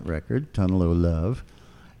that record, "Tunnel of Love,"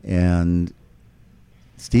 and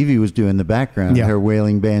Stevie was doing the background, her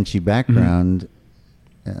wailing banshee background,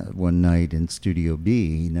 one night in Studio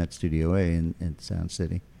B, not Studio A, in Sound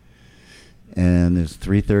City. And it was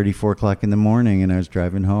 3:30, 4 o'clock in the morning, and I was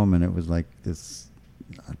driving home, and it was like this.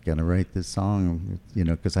 I'm going to write this song,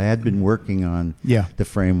 because I had been working on the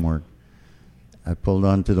framework. I pulled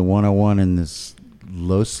onto the 101 in this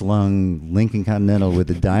low-slung Lincoln Continental with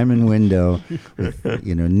a diamond window, with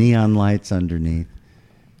neon lights underneath.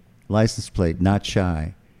 License plate, Not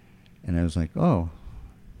Shy. And I was like, oh,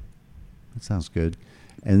 that sounds good.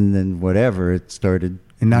 And then whatever, it started.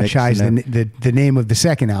 And Not Shy is the name of the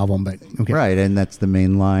second album, but okay. Right, and that's the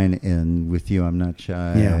main line in With You, I'm Not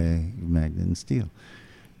Shy, Magnet and Steel.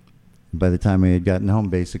 By the time I had gotten home,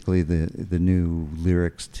 basically the new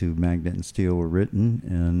lyrics to Magnet and Steel were written,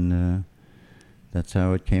 and that's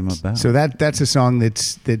how it came about. So that's a song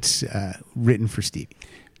that's written for Stevie.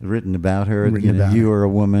 Written about her. You are a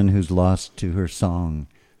woman who's lost to her song.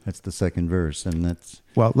 That's the second verse, and that's.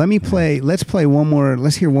 Well, let's play one more.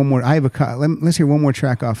 Let's hear one more. Let's hear one more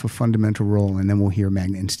track off of Fundamental Role, and then we'll hear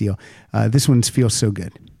Magnet and Steel. This one feels so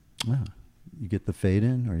good. Wow. You get the fade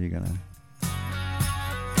in, or are you gonna?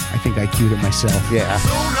 I think I cued it myself. Yeah. So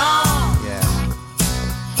long. Yeah.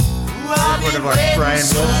 One of our Brian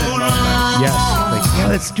Wilson moments. Yes. Like,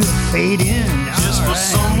 let's do a fade in. Just for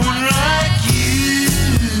someone like you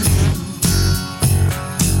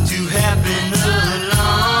to have been alone.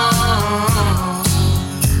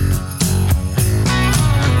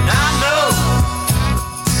 And I know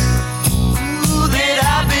that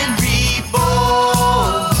I've been reborn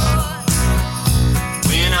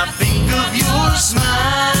when I think of your smile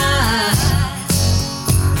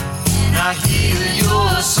and I hear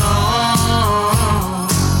your song.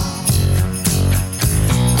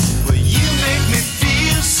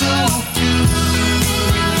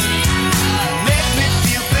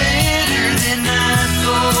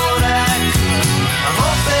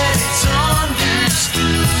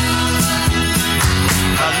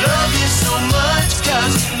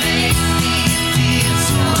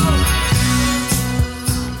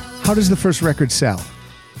 How does the first record sell?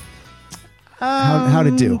 How'd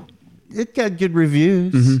it do? It got good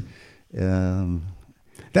reviews. Mm-hmm.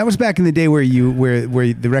 That was back in the day where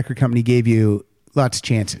the record company gave you lots of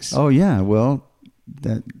chances. Oh yeah, well,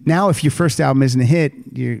 now if your first album isn't a hit,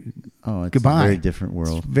 it's goodbye. A very different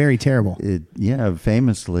world. It's very terrible.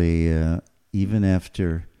 Famously, even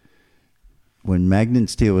after when Magnet and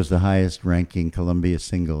Steel was the highest ranking Columbia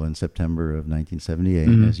single in September of 1978,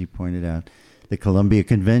 mm-hmm. as you pointed out, the Columbia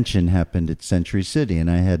Convention happened at Century City, and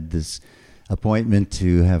I had this appointment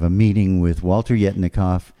to have a meeting with Walter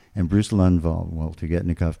Yetnikoff and Bruce Lundvall. Walter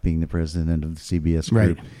Yetnikoff being the president of the CBS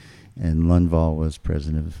group, right. And Lundvall was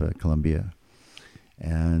president of Columbia.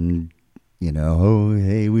 And oh,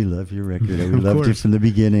 hey, we love your record. We loved you from the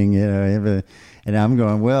beginning. And I'm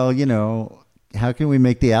going, well, how can we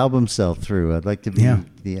make the album sell through? I'd like to be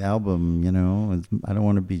the album. I don't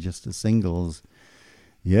want to be just the singles.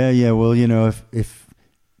 Yeah. Well, if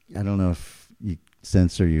I don't know if you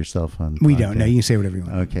censor yourself on. We don't. No, you can say whatever you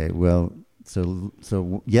want. Okay. Well, so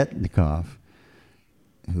Yetnikoff,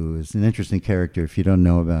 who is an interesting character. If you don't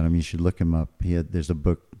know about him, you should look him up. There's a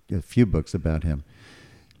few books about him.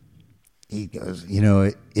 He goes,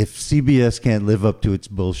 if CBS can't live up to its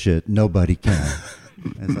bullshit, nobody can.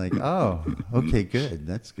 It's like, oh, okay, good.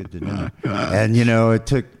 That's good to know. And it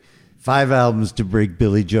took 5 albums to break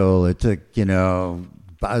Billy Joel. It took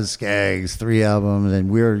Buzz Skaggs 3 albums, and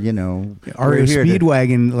we're REO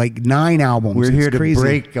Speedwagon like 9 albums. We're here to crazy.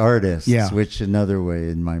 break artists. Yeah. Which another way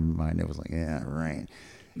in my mind it was like, yeah, right.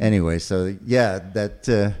 Anyway, so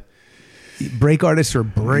that break artists or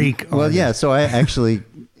break. Well, artists. yeah. So I actually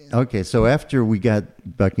so after we got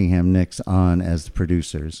Buckingham Nicks on as the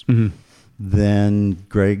producers, mm-hmm. then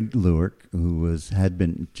Greg Lurk, who had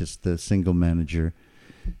been just the single manager,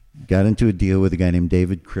 got into a deal with a guy named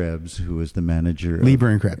David Krebs, who was the manager Lieber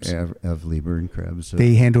and Krebs of Lieber and Krebs.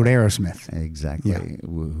 They handled Aerosmith. Exactly, yeah.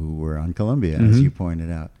 who were on Columbia, mm-hmm. as you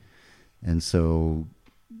pointed out. And so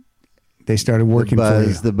they started working for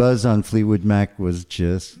you. The buzz on Fleetwood Mac was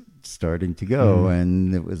just starting to go, mm-hmm.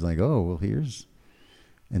 and it was like, oh, well, here's...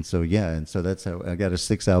 And so that's how I got a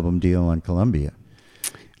 6-album deal on Columbia.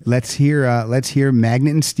 Let's hear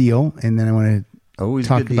Magnet and Steel, and then I want to always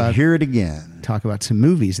talk about hear it again. Talk about some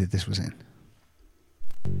movies that this was in.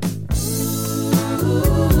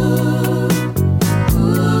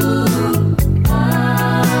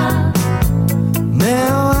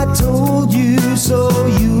 Now I told you so,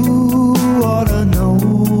 you ought to know.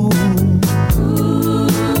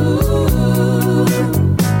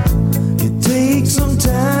 It takes some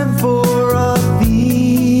time for a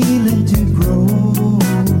feeling to grow.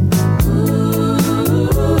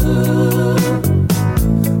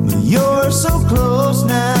 But you're so close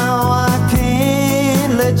now, I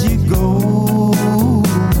can't let you go.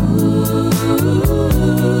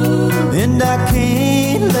 And I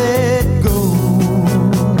can't let go.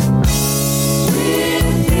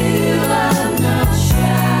 With you I'm not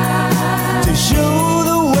shy to show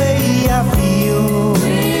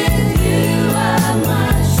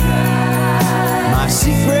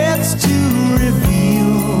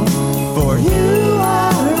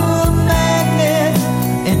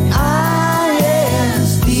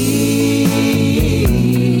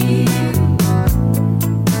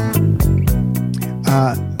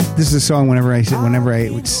is a song whenever I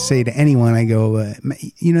would say to anyone, I go,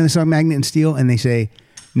 you know the song Magnet and Steel? And they say,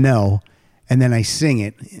 no. And then I sing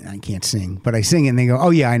it. I can't sing, but I sing it and they go, oh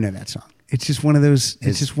yeah, I know that song. It's just one of those,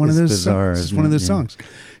 it's just one of those bizarre, songs. It's one of those songs.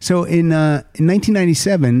 So in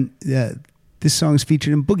 1997, this song is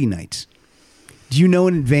featured in Boogie Nights. Do you know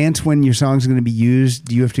in advance when your song is going to be used?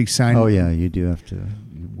 Do you have to sign? Oh yeah, you do have to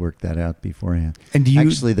work that out beforehand. And do you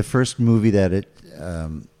actually the first movie that it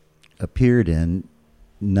appeared in,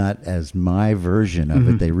 not as my version of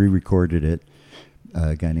it, they re-recorded it.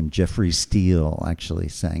 A guy named Jeffrey Steele actually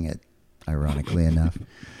sang it, ironically enough,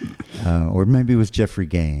 or maybe it was Jeffrey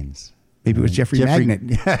Gaines. Maybe it was Jeffrey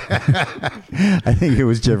Magnet. I think it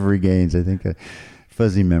was Jeffrey Gaines. I think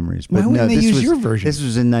fuzzy memories. But why wouldn't they use your version? This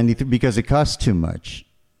was in '93 because it cost too much.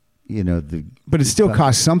 You know, but it still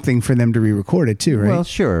costs something for them to re-record it too, right? Well,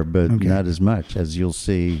 sure, but not as much, as you'll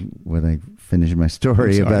see when I finish my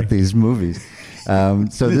story about these movies.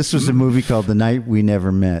 So this was a movie called The Night We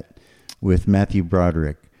Never Met with Matthew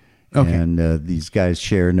Broderick. Okay. And these guys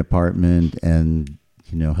share an apartment, and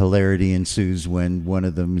you know, hilarity ensues when one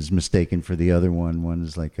of them is mistaken for the other one. One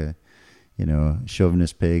is like a, you know,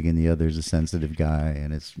 chauvinist pig, and the other is a sensitive guy,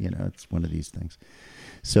 and it's, you know, it's one of these things.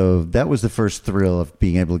 So that was the first thrill of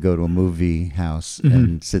being able to go to a movie house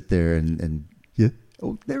and sit there and yeah,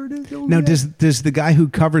 oh, there it is. Oh, now, yeah. does the guy who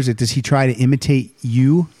covers it, does he try to imitate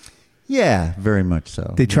you? Yeah, very much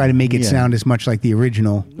so. They try to make it sound as much like the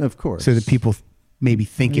original, of course, so that people maybe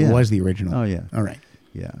think it was the original. Oh yeah, all right.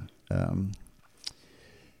 Yeah,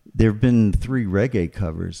 there have been 3 reggae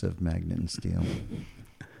covers of Magnet and Steel.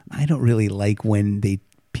 I don't really like when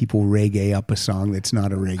people reggae up a song that's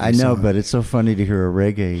not a reggae song. I know, but it's so funny to hear a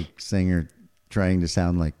reggae singer trying to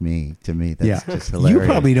sound like me. To me, that's just hilarious. You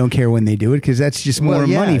probably don't care when they do it because that's just more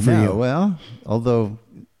money for you. Well, although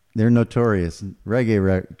they're notorious,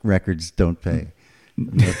 reggae records don't pay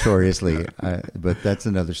notoriously, but that's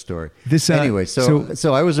another story. Anyway,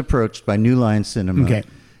 so I was approached by New Line Cinema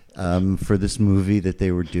for this movie that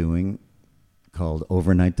they were doing called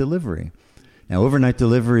Overnight Delivery. Now, Overnight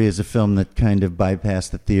Delivery is a film that kind of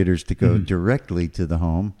bypassed the theaters to go directly to the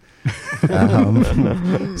home,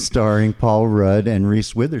 starring Paul Rudd and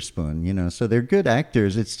Reese Witherspoon. You know, so they're good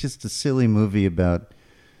actors. It's just a silly movie about.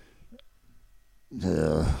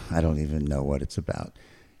 I don't even know what it's about.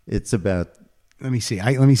 It's about. Let me see.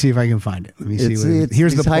 Let me see if I can find it. Let me see.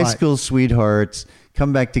 Here's the high plot. School sweethearts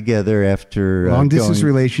come back together after long distance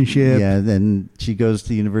relationship. Yeah, then she goes to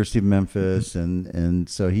the University of Memphis, and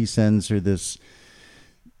so he sends her this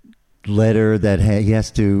letter that he has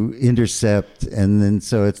to intercept, and then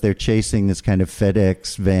so they're chasing this kind of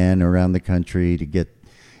FedEx van around the country to get.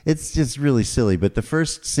 It's just really silly. But the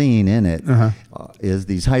first scene in it is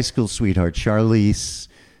these high school sweethearts. Charlize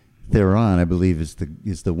Theron, I believe,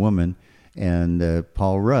 is the woman. And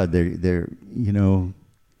Paul Rudd, they're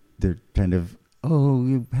kind of,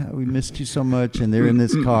 we missed you so much, and they're in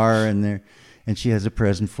this car, and she has a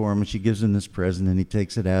present for him, and she gives him this present, and he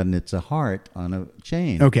takes it out, and it's a heart on a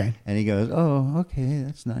chain. Okay, and he goes, "Oh, okay,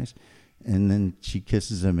 that's nice." And then she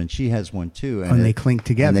kisses him, and she has one too, and they clink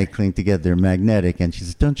together. They're magnetic, and she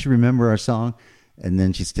says, "Don't you remember our song?" And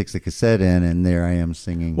then she sticks the cassette in, and there I am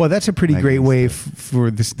singing. Well, that's a pretty great way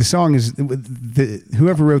for this. The song is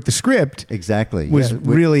whoever wrote the script was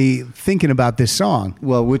really thinking about this song.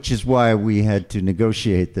 Well, which is why we had to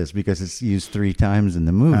negotiate this, because it's used 3 times in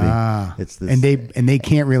the movie. It's this, and they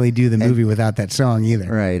can't really do the movie without that song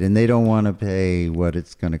either, right? And they don't want to pay what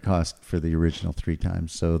it's going to cost for the original 3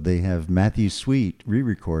 times, so they have Matthew Sweet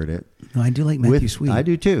re-record it. No, I do like Matthew Sweet. I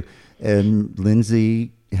do too, and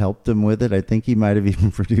Lindsay helped him with it. I think he might have even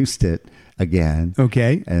produced it again.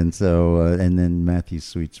 Okay. And so, and then Matthew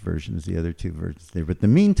Sweet's version is the other 2 versions there. But in the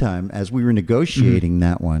meantime, as we were negotiating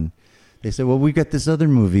that one, they said, well, we got this other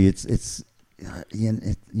movie.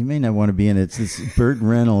 You may not want to be in it. It's this Burt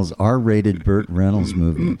Reynolds, R-rated Burt Reynolds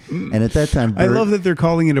movie. And at that time, I love that they're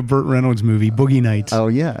calling it a Burt Reynolds movie, Boogie Nights. Oh,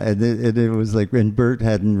 yeah. And it was like, and Burt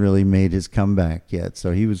hadn't really made his comeback yet.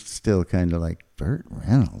 So he was still kind of like, Burt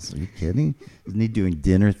Reynolds, are you kidding? Isn't he doing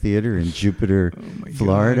dinner theater in Jupiter,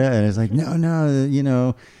 Florida? God. And it's like, no, you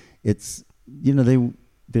know, it's, you know,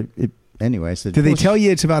 anyway, I said, do they tell you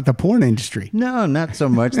it's about the porn industry? No, not so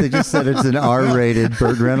much. They just said it's an R-rated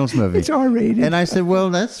Burt Reynolds movie. It's R-rated. And I said, well,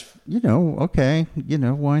 that's, you know, okay, you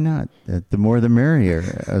know, why not? The more the merrier.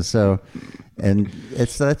 And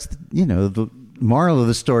that's, you know, the moral of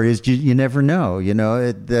the story is you never know, you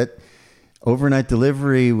know, that Overnight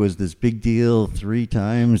Delivery was this big deal 3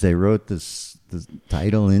 times. They wrote the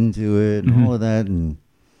title into it and all of that, and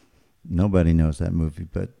nobody knows that movie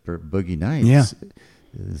but Boogie Nights. Yeah.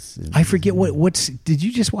 I forget what's. Did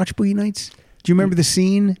you just watch Boogie Nights? Do you remember the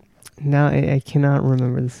scene Now I cannot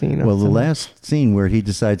remember the scene. Well, the last scene where he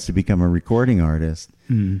decides to become a recording artist,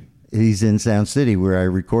 he's in Sound City where I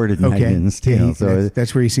recorded Magnet and Steel. Yeah, so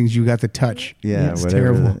that's where he sings "You Got the Touch." yeah, it's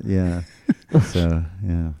whatever. terrible. Yeah. So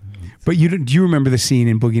yeah. But do you remember the scene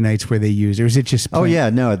in Boogie Nights where they used, or is it just? Oh yeah,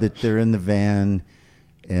 no, that they're in the van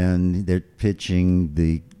and they're pitching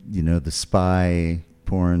the spy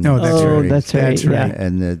porn. Oh, that's right. That's right. That's right.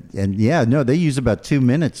 And they use about 2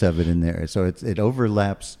 minutes of it in there, so it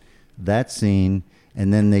overlaps that scene,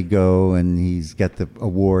 and then they go and he's got the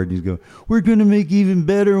award. And he's go, we're going to make even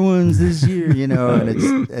better ones this year, and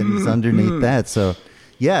it's underneath that. So.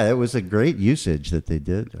 Yeah, it was a great usage that they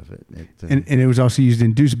did of it. And it was also used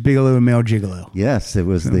in Deuce Bigelow and Male Gigolo. Yes, it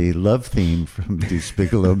was the love theme from Deuce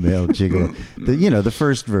Bigelow, Male Gigolo. The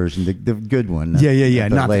first version, the good one. Yeah. The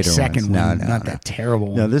Not the later second ones. one. Not that terrible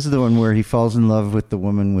one. No, this is the one where he falls in love with the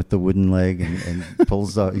woman with the wooden leg and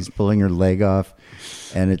pulls off. He's pulling her leg off,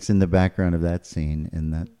 and it's in the background of that scene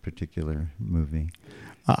in that particular movie.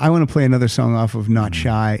 I want to play another song off of Not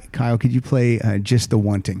Shy. Kyle, could you play Just the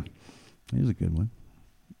Wanting? Here's a good one.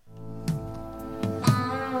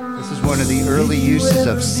 This is one of the early uses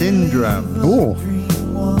of Syndrome. Oh.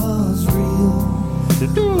 Was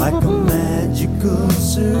real, like a magical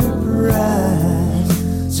surprise.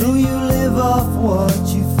 So you live off what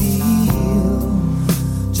you feel,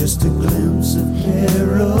 just a glimpse of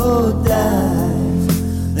paradise.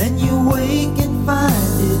 Then you wake and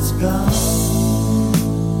find it's gone,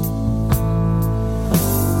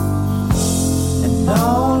 and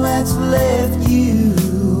all that's left you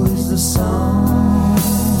is the song.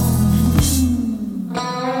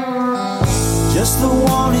 Just the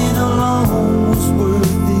wanting alone was worth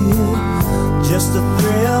it. Just the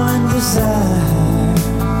thrill and desire.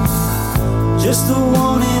 Just the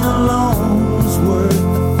wanting alone was worth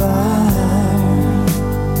the fire.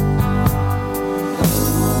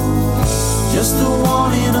 Just the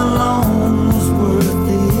wanting alone was worth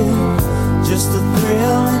it. Just the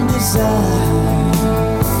thrill and desire.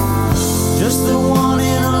 Just the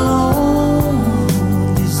wanting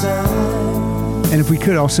alone desire. And if we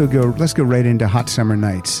could also let's go right into Hot Summer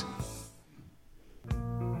Nights.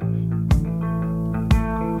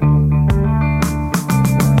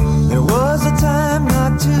 There was a time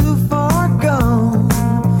not too far gone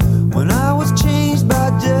when I was changed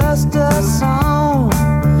by just a song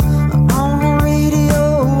on the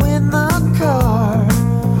radio in the car,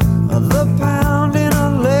 the pounding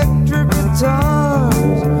electric guitars.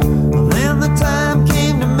 Then the time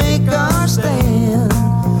came to make our stand.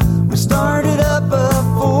 We started up a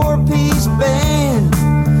 4-piece band,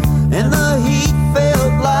 and the heat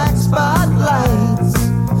felt like spotlights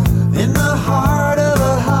in the heart of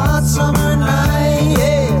a hot summer night.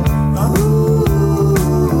 Yeah. Ooh,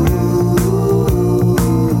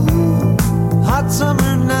 hot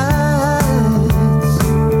summer nights.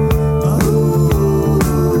 Ooh.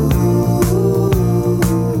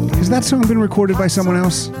 Has that song been recorded by someone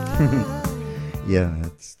else? Yeah,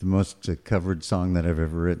 it's the most covered song that I've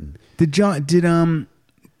ever written.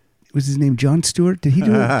 Was his name John Stewart? Did he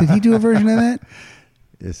do a version of that?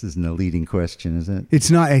 This isn't a leading question, is it? It's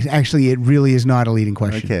not. Actually, it really is not a leading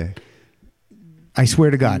question. Okay. I swear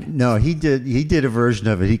to God. No, he did a version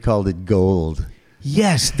of it. He called it Gold.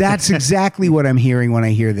 Yes, that's exactly what I'm hearing when I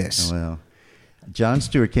hear this. Well, John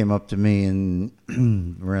Stewart came up to me in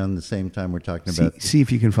around the same time we're talking about. See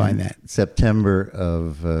if you can find that. September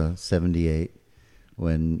of 78,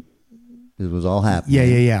 when it was all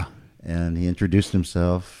happening. Yeah. And he introduced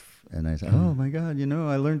himself. And I said, "Oh my God,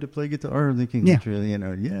 I learned to play guitar." Thinking, yeah.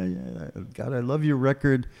 God, I love your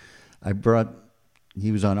record.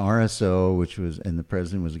 He was on RSO, and the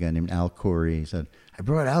president was a guy named Al Corey. He said, "I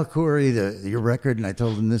brought Al Corey your record, and I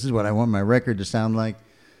told him this is what I want my record to sound like,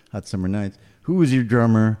 Hot Summer Nights. Who was your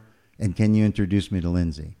drummer, and can you introduce me to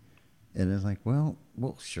Lindsay?" And I was like, well,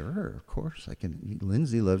 sure, of course I can.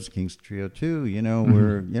 Lindsay loves King's Trio too.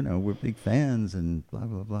 We're big fans, and blah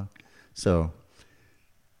blah blah. So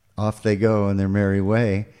off they go on their merry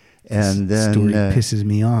way, and then story pisses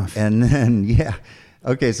me off. And then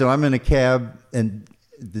okay, so I'm in a cab, and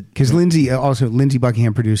because Lindsay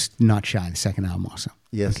Buckingham produced Not Shy, the second album, also.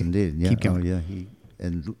 Yes, okay. Indeed. Yeah. Keep going. Oh, yeah.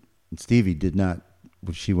 And Stevie did not.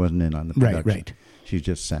 Well, she wasn't in on the production. Right. She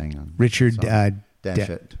just sang on. Richard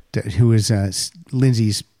Dashett, who was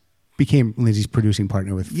became Lindsay's producing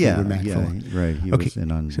partner with Fleetwood Mac. Right. He was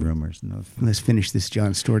in on Rumors. No. Let's finish this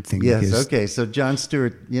John Stewart thing. Yes. Okay. So John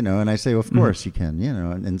Stewart, and I say, well, of course you can,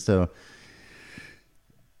 and so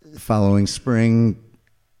following spring.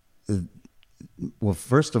 Well,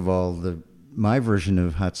 first of all, my version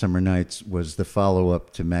of Hot Summer Nights was the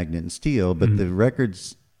follow-up to Magnet and Steel, but the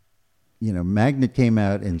records Magnet came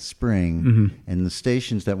out in spring, Mm-hmm. and the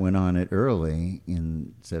stations that went on it early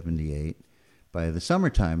in '78, by the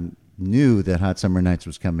summertime, knew that Hot Summer Nights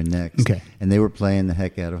was coming next. Okay. And they were playing the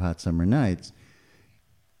heck out of Hot Summer Nights.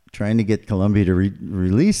 Trying to get Columbia to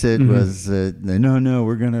release it Mm-hmm. was, no,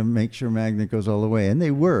 we're going to make sure Magnet goes all the way. And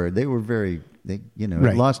they were very, it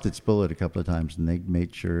Right. lost its bullet a couple of times, and they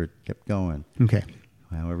made sure it kept going. Okay.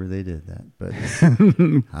 However they did that. But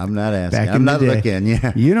I'm not asking. Back in I'm the not day. looking.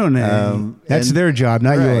 Yeah. You don't know. That's and- their job,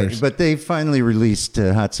 not right, yours. But they finally released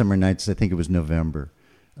Hot Summer Nights, I think it was November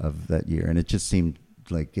of that year. And it just seemed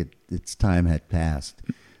like its time had passed.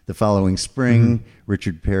 The following spring, Mm-hmm.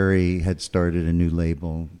 Richard Perry had started a new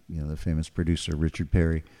label, the famous producer Richard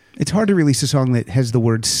Perry. It's hard to release a song that has the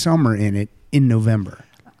word summer in it in November.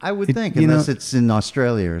 I would It- think, you unless know- it's in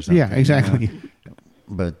Australia or something. Yeah, exactly.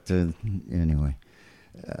 But anyway,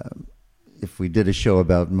 if we did a show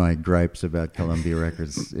about my gripes about Columbia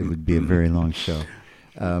Records, it would be a very long show.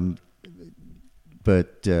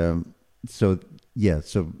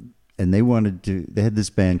 And they wanted to, they had this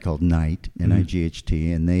band called Night,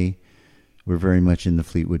 N-I-G-H-T, and they were very much in the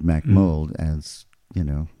Fleetwood Mac mold, as,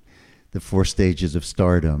 the 4 stages of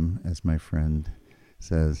stardom, as my friend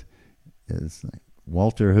says, is like,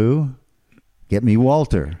 Walter who? Get me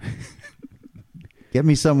Walter. Get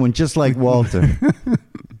me someone just like Walter.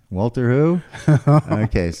 Walter who?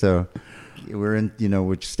 Okay, so we're in,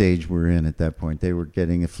 which stage we're in at that point. They were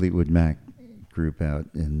getting a Fleetwood Mac group out,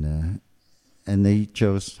 and they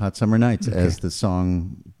chose Hot Summer Nights as the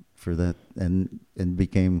song for that, and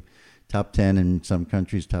became top 10 in some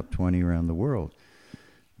countries, top 20 around the world.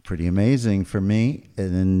 Pretty amazing for me.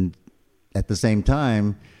 And then at the same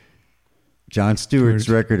time, Jon Stewart's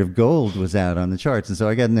record of Gold was out on the charts. And so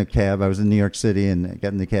I got in the cab. I was in New York City, and I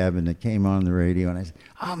got in the cab, and it came on the radio. And I said,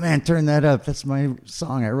 oh, man, turn that up. That's my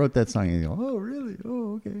song. I wrote that song. And they go, oh, really?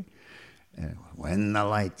 Oh, okay. And when the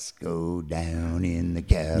lights go down in the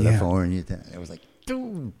California town. It was like,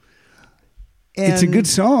 dude. It's a good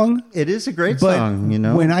song. It is a great But song,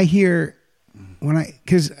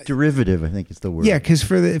 because derivative, I think is the word. yeah, because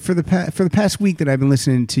for the past week that I've been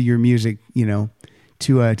listening to your music,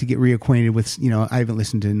 to get reacquainted with, I haven't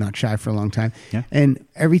listened to Not Shy for a long time, Yeah. and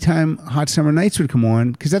every time Hot Summer Nights would come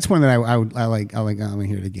on, because that's one that I like. I want to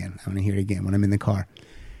hear it again. I want to hear it again when I'm in the car,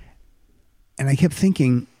 and I kept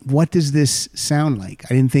thinking, what does this sound like?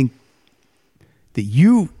 I didn't think that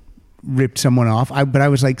you ripped someone off. But I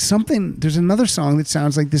was like, there's another song that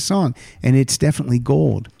sounds like this song, and it's definitely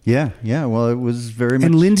Gold. Yeah. Well, it was very much.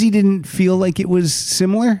 And Lindsay didn't feel like it was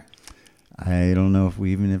similar. I don't know if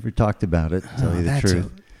we even ever talked about it, to tell you the that's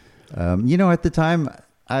truth. At the time,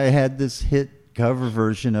 I had this hit cover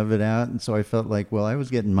version of it out, and so I felt like, well, I was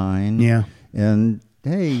getting mine. Yeah. And,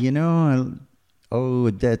 hey, I owe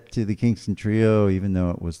a debt to the Kingston Trio, even though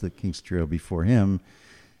it was the Kingston Trio before him.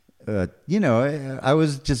 I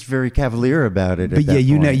was just very cavalier about it. But yeah,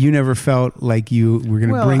 you never felt like you were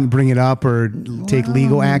going to bring it up or take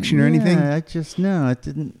legal action or anything. I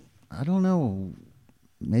didn't. I don't know.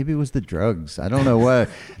 Maybe it was the drugs. I don't know what.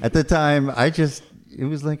 At the time, it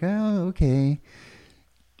was like, oh, okay.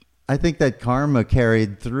 I think that karma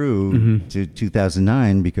carried through to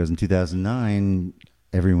 2009, because in 2009,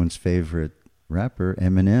 everyone's favorite rapper,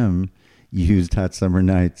 Eminem, used Hot Summer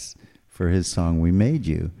Nights for his song We Made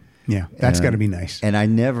You. Yeah, that's got to be nice. And I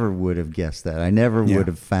never would have guessed that. I never would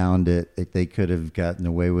have found it. They could have gotten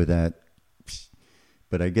away with that.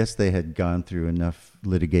 But I guess they had gone through enough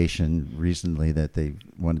litigation recently that they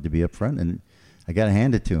wanted to be upfront. And I got to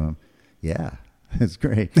hand it to him. Yeah, it's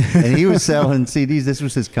great. And he was selling CDs. This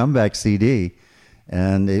was his comeback CD.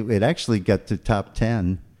 And it actually got to top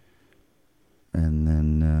 10. And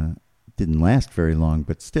then didn't last very long.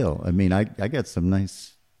 But still, I mean, I got some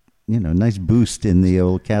nice boost in the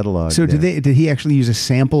old catalog. So there. did he actually use a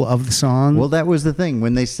sample of the song? Well, that was the thing.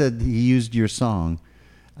 When they said he used your song,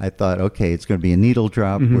 I thought, okay, it's going to be a needle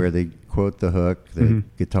drop where they quote the hook, the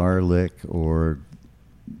guitar lick, or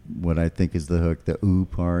what I think is the hook, the ooh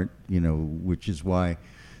part, which is why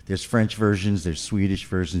there's French versions, there's Swedish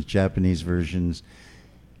versions, Japanese versions.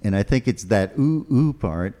 And I think it's that ooh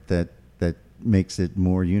part that makes it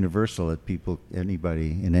more universal, that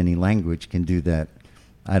anybody in any language can do that.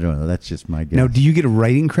 I don't know. That's just my guess. Now, do you get a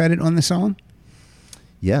writing credit on the song?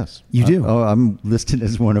 Yes. You do? I'm listed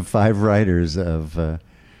as one of 5 writers of...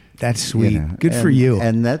 That's sweet. Good for you.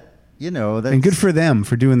 And that, that's... And good for them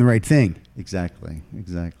for doing the right thing. Exactly.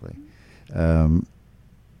 I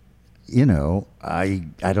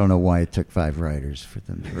don't know why it took 5 writers for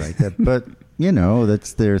them to write that, but,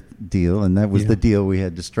 that's their deal, and that was the deal we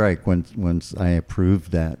had to strike once I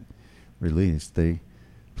approved that release. They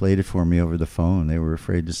played it for me over the phone. They were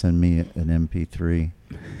afraid to send me an MP3.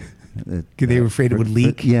 They were afraid it would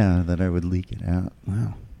leak? Yeah, that I would leak it out.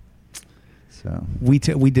 Wow. So We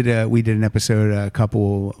did an episode a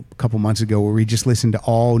couple months ago where we just listened to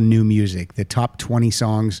all new music, the top 20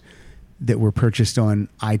 songs that were purchased on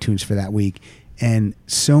iTunes for that week, and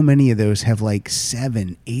so many of those have like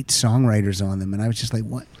 7, 8 songwriters on them, and I was just like,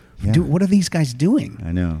 what? Yeah. What are these guys doing?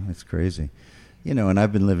 I know, it's crazy. You know, and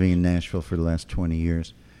I've been living in Nashville for the last 20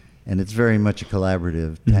 years, and it's very much a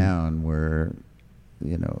collaborative town where,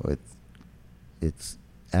 you know, it's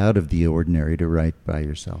out of the ordinary to write by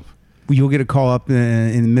yourself. You'll get a call up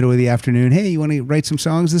in the middle of the afternoon. Hey, you want to write some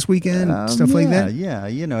songs this weekend? Stuff like that? Yeah,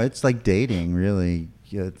 you know, it's like dating, really.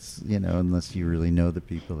 It's, you know, unless you really know the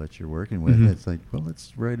people that you're working with. It's like, well,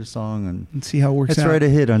 let's write a song and Let's see how it works out. let's write a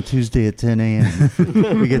hit on Tuesday at 10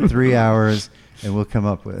 a.m. We get 3 hours, and we'll come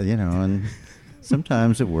up with, you know, and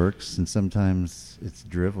sometimes it works, and sometimes it's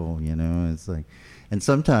drivel, you know. It's like, and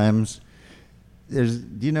sometimes do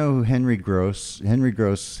you know who Henry Gross? Henry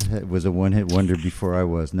Gross was a one-hit wonder before I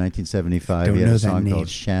was. 1975, Don't he had know a that song name. called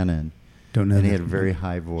Shannon. Don't know And that. he had a very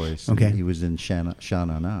high voice. Okay. And he was in Sha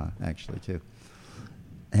Na Na, actually, too.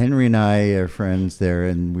 Henry and I are friends there,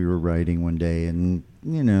 and we were writing one day and,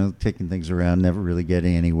 you know, taking things around, never really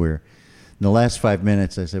getting anywhere. In the last 5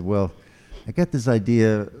 minutes, I said, well, I got this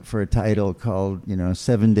idea for a title called, you know,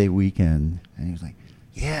 7 Day Weekend. And he was like,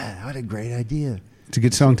 yeah, what a great idea. It's a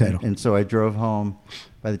good song title. And so I drove home.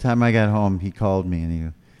 By the time I got home, he called me and he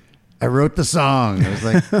goes, I wrote the song. I was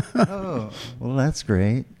like, oh, well, that's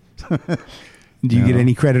great. Do you get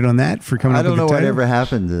any credit on that for coming I up don't with know the what title? ever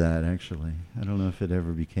happened to that, actually. I don't know if it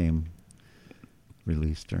ever became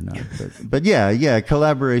released or not. But yeah,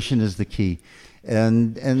 collaboration is the key.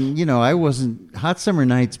 And you know, Hot Summer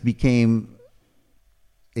Nights became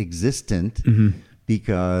existent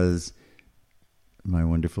because my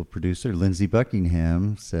wonderful producer, Lindsey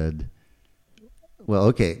Buckingham, said, well,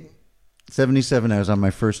 okay, 77, I was on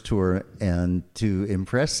my first tour, and to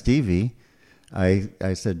impress Stevie,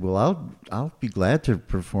 I said, well, I'll be glad to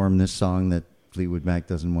perform this song that Fleetwood Mac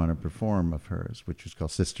doesn't want to perform of hers, which was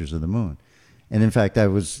called Sisters of the Moon. And in fact, I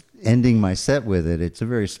was ending my set with it. It's a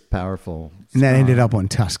very powerful And that song. ended up on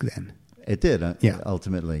Tusk then. It did, Yeah.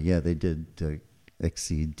 ultimately. Yeah, they did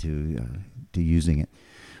accede to using it.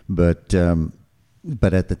 But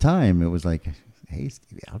at the time, it was like, hey,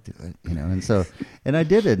 Stevie, I'll do it, you know. And I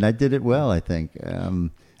did it, and I did it well, I think.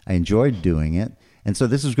 I enjoyed doing it. And so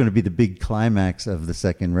this was going to be the big climax of the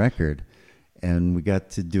second record. And we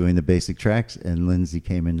got to doing the basic tracks, and Lindsey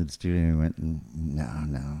came into the studio and went,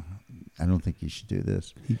 no, I don't think you should do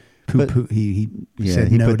this. He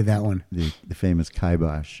said no put to that one. The famous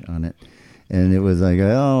kibosh on it. And it was like,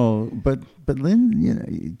 oh, but Lynn, you know,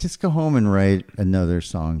 you just go home and write another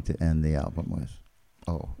song to end the album with.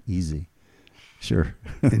 Oh, easy. Sure.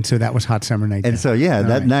 And so that was Hot Summer Night. And then. so, yeah, All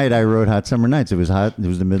that right. night I wrote Hot Summer Nights. It was hot. It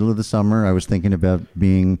was the middle of the summer. I was thinking about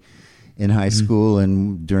being in high school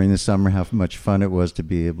and during the summer, how much fun it was to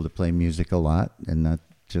be able to play music a lot and not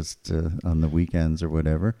just on the weekends or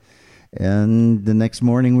whatever. And the next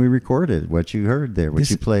morning we recorded what you heard there, what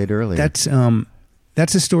you played earlier.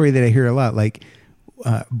 That's a story that I hear a lot. Like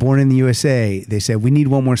Born in the USA, they said, we need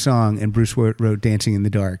one more song, and Bruce wrote Dancing in the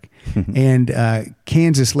Dark. And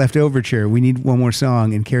Kansas left Overture, we need one more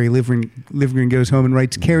song, and Carrie Livgren goes home and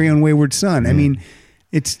writes Carry On Wayward Son. I mean,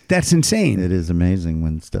 that's insane. It is amazing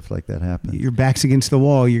when stuff like that happens. Your back's against the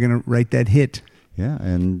wall, you're going to write that hit. Yeah,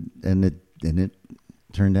 and it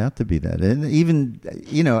turned out to be that. And even,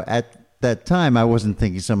 you know, at that time, I wasn't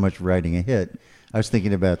thinking so much writing a hit. I was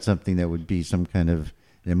thinking about something that would be some kind of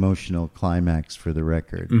an emotional climax for the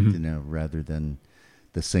record, you know, rather than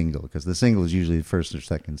the single, because the single is usually the first or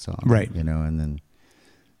second song, Right? You know, and then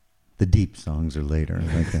the deep songs are later,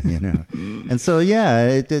 like that, you know. And so,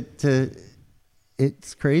 yeah,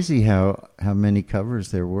 it's crazy how many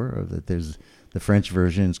covers there were of it. There's the French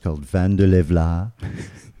version, it's called Vin de l'Evla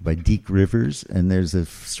by Deke Rivers, and there's a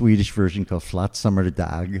Swedish version called Flat Summer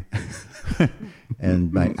Dag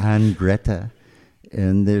and by Anne Greta.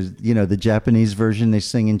 And there's, you know, the Japanese version, they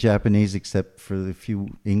sing in Japanese except for the few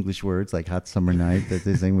English words like Hot Summer Night that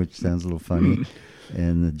they sing, which sounds a little funny.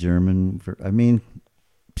 And the German, I mean,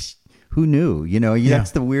 who knew? You know,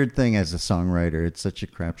 that's the weird thing as a songwriter. It's such a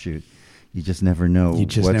crapshoot. You just never know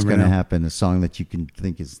what's going to happen. A song that you can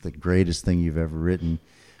think is the greatest thing you've ever written,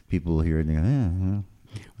 people will hear it and go,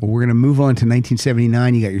 yeah. Well, we're going to move on to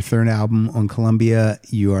 1979. You got your third album on Columbia.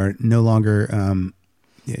 You are no longer...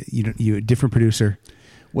 you're a different producer.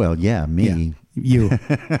 Well, yeah, me. Yeah, you.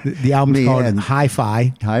 The album's Me called and-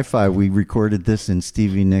 Hi-Fi. Hi-Fi, we recorded this in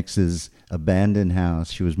Stevie Nicks' abandoned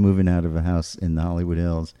house. She was moving out of a house in the Hollywood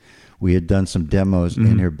Hills. We had done some demos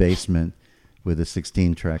in her basement with a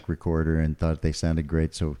 16-track recorder and thought they sounded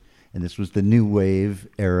great. So, and this was the new wave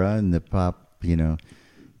era and the pop, you know.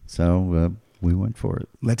 So we went for it.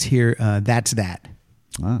 Let's hear That's That.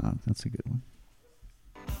 Ah, that's a good one.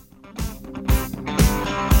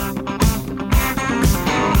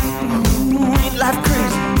 Ain't life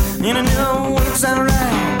crazy, and I know when it's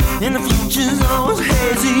alright, and the future's always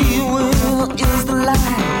hazy. Well, is the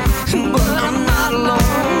light, but I'm not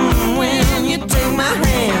alone. When you take my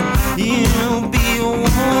hand, you'll be a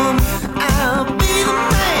woman, I'll be the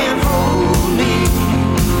man. Hold me,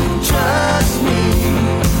 trust me,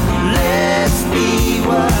 let's be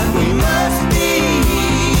what we must be.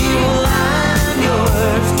 Well, I'm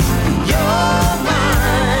yours, you're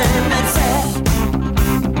mine. That's it.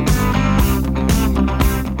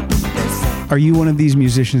 Are you one of these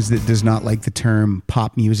musicians that does not like the term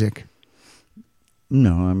pop music?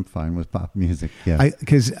 No, I'm fine with pop music. Yeah.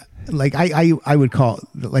 Because I would call,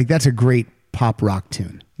 like, that's a great pop rock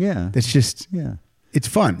tune. yeah. That's just, yeah. it's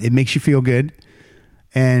fun. It makes you feel good.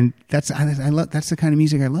 And that's the kind of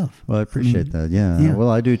music I love. Well, I appreciate that. Yeah. yeah. Well,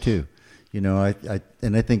 I do too. You know, I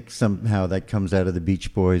think somehow that comes out of the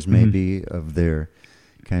Beach Boys, maybe of their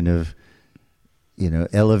kind of, you know,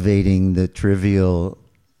 elevating the trivial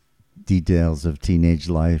details of teenage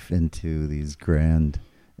life into these grand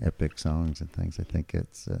epic songs and things. I think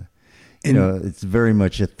it's, you know, it's very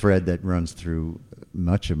much a thread that runs through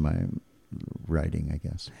much of my writing, I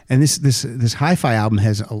guess. And this Hi-Fi album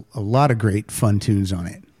has a lot of great fun tunes on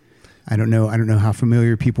it. I don't know how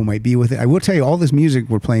familiar people might be with it. I will tell you, all this music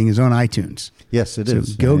we're playing is on iTunes. Yes, it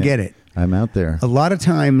is. So go get it. I'm out there. A lot of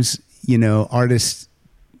times, you know, artists,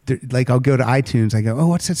 like, I'll go to iTunes, I go, oh,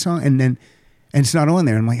 what's that song? And it's not on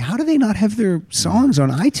there. I'm like, how do they not have their songs on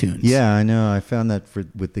iTunes? Yeah, I know. I found that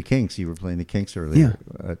with the Kinks. You were playing the Kinks earlier.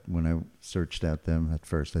 When I searched out them at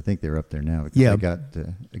first, I think they're up there now. Yeah, I got.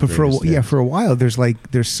 But for a while,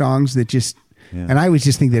 there's songs that just, and I always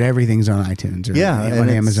just think that everything's on iTunes or on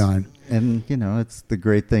Amazon. And you know, it's the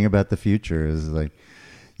great thing about the future is like,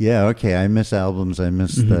 yeah, okay, I miss albums, I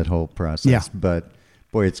miss that whole process, Yeah. but.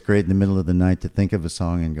 Boy, it's great in the middle of the night to think of a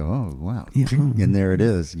song and go, oh, wow. Yeah. And there it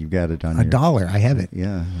is. You've got it on $1. I have it.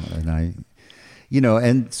 Yeah. And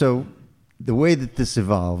and so the way that this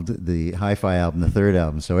evolved, the Hi-Fi album, the third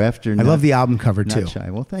album. So after I love the album cover Not too. Shy.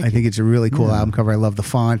 Well, thank I you. think it's a really cool album cover. I love the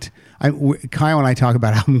font. Kyle and I talk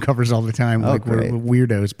about album covers all the time. Like great. we're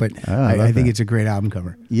weirdos, but I I think that. it's a great album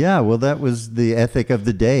cover. Yeah, well, that was the ethic of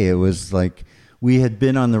the day. It was like we had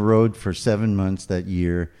been on the road for 7 months that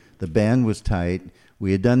year. The band was tight.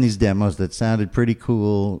 We had done these demos that sounded pretty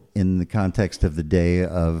cool in the context of the day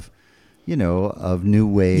of, you know, of new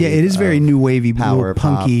wave. Yeah, it is very new wavy, power little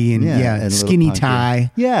punky, pop. and a little skinny punky.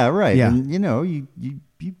 tie. Yeah, right. Yeah. And, you know, you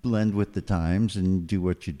blend with the times and do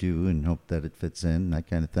what you do and hope that it fits in, that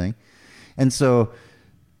kind of thing. And so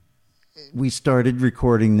we started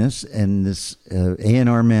recording this, and this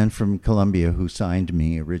A&R man from Columbia who signed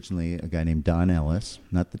me originally, a guy named Don Ellis,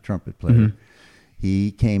 not the trumpet player,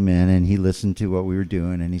 he came in and he listened to what we were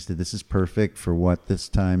doing, and he said, this is perfect for what this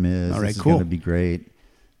time is. All right, this is cool. going to be great.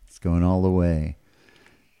 It's going all the way.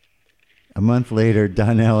 A month later,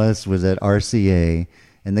 Don Ellis was at RCA,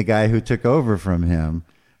 and the guy who took over from him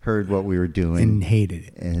heard what we were doing. And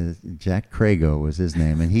hated it. Jack Crago was his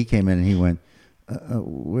name, and he came in and he went,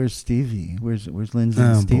 where's Stevie? Where's Lindsay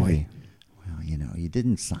and Oh, Stevie? boy. Well, you know, you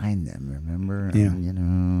didn't sign them, remember? Yeah. And, you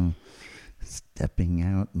know, stepping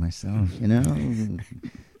out myself, you know?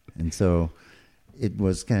 And so it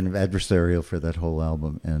was kind of adversarial for that whole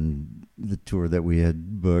album. And the tour that we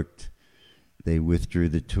had booked, they withdrew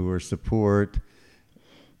the tour support.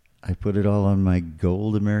 I put it all on my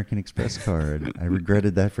gold American Express card. I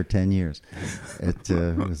regretted that for 10 years. It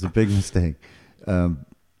was a big mistake.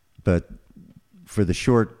 But for the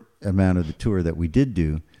short amount of the tour that we did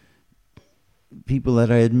do, people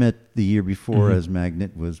that I had met the year before as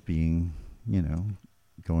Magnet was being, you know,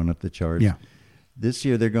 going up the charts. Yeah. This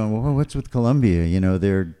year they're going, well, what's with Columbia? You know,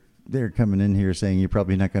 they're coming in here saying you're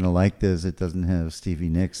probably not going to like this. It doesn't have Stevie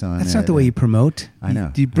Nicks on it. That's not the way you promote. I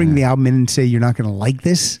know. Do you bring the album in and say you're not going to like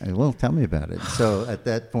this? Well, tell me about it. So at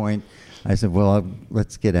that point, I said, well,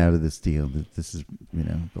 let's get out of this deal. This is, you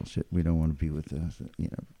know, bullshit. We don't want to be with this, you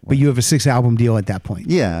know. But you have a 6-album deal at that point.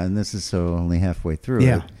 Yeah, and this is so only halfway through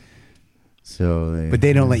Yeah. it. So But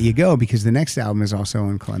they don't let you go because the next album is also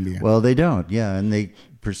on Columbia. Well, they don't. Yeah, and they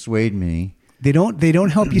persuade me. They don't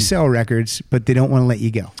help you sell records, but they don't want to let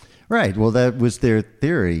you go. Right. Well, that was their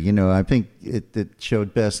theory. You know, I think it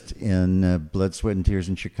showed best in Blood, Sweat, and Tears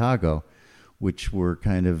in Chicago, which were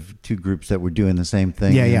kind of two groups that were doing the same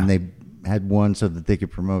thing. Yeah, and they had one so that they could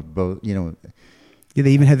promote both, you know. Yeah,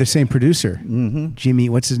 they even had the same producer, Jimmy.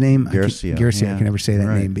 What's his name? Garcia. Garcia. Yeah. I can never say that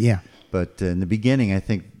Right. name, but yeah. But in the beginning, I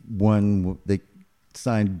think they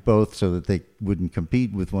signed both so that they wouldn't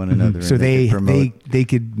compete with one another. So and they could promote. they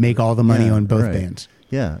could make all the money Yeah, on both right. bands.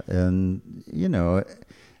 Yeah, and you know,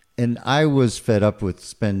 and I was fed up with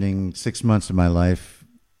spending 6 months of my life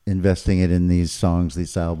investing it in these songs,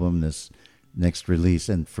 this album, this next release,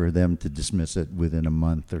 and for them to dismiss it within a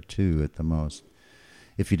month or two at the most.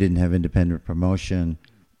 If you didn't have independent promotion,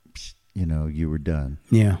 you know, you were done.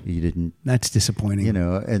 Yeah, You didn't, that's disappointing. you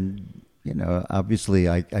know, and you know, obviously,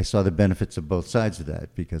 I saw the benefits of both sides of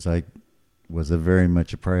that because I was very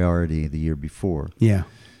much a priority the year before. Yeah,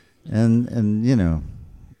 And you know,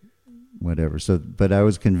 whatever. So, but I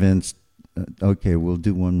was convinced, okay, we'll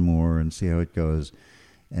do one more and see how it goes.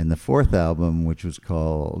 And the fourth album, which was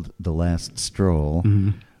called The Last Stroll,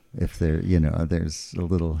 if there, you know, there's a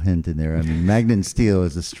little hint in there. I mean, Magnet and Steel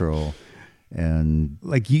is a stroll, and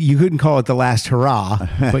like you couldn't call it the last hurrah,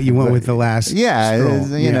 but you went with the last. yeah,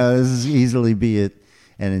 stroll. you know, this is easily be it,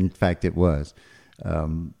 and in fact, it was.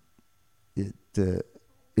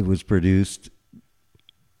 It was produced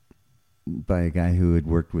by a guy who had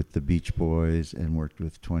worked with the Beach Boys and worked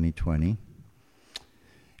with 2020,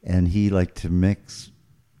 and he liked to mix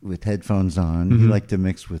with headphones on. He liked to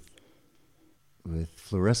mix with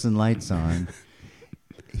fluorescent lights on.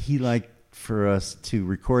 He liked for us to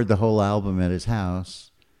record the whole album at his house,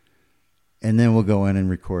 and then we'll go in and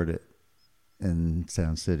record it in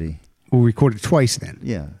Sound City. We'll record it twice then.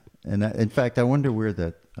 Yeah, and in fact, I wonder where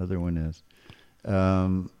that other one is.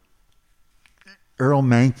 Earl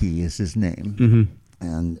Mankey is his name,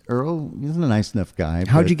 and Earl is a nice enough guy.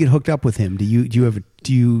 How'd but you get hooked up with him? Do you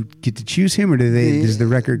get to choose him, or does the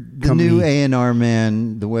record the company? new A&R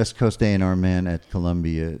man, the West Coast A&R man at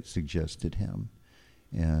Columbia suggested him,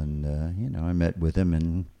 and you know, I met with him,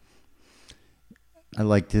 and I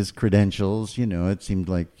liked his credentials. You know, it seemed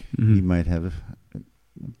like he might have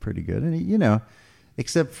pretty good, and he, you know,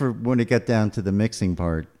 except for when it got down to the mixing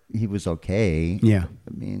part, he was okay. Yeah.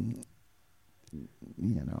 I mean,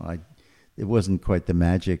 you know, it wasn't quite the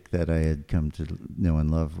magic that I had come to know and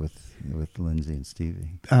love with Lindsay and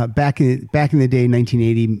Stevie. Back in the day,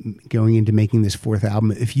 1980, going into making this fourth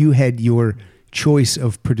album, if you had your choice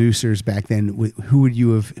of producers back then, who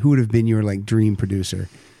would have been your like dream producer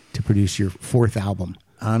to produce your fourth album?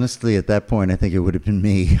 Honestly, at that point, I think it would have been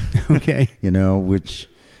me. Okay. You know, which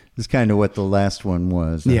is kind of what the last one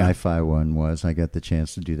was. The Yeah. Hi-Fi one was. I got the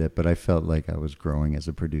chance to do that, but I felt like I was growing as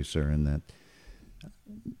a producer, and that.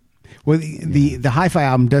 Well, the Hi-Fi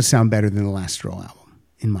album does sound better than the Last Stroll album,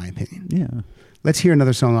 in my opinion. Yeah. Let's hear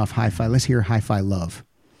another song off Hi-Fi. Let's hear Hi-Fi Love.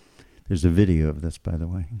 There's a video of this, by the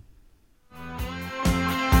way.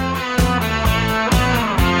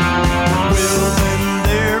 Well, been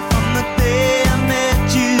there from the day I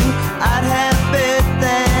met you. I'd have bet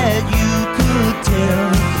that you could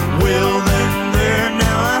tell. Well, been there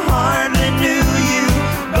now. I hardly knew you,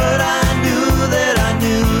 but I knew that I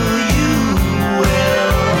knew you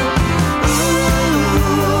well.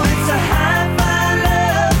 Ooh, it's a high-fi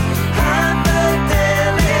love, high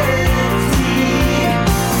fidelity,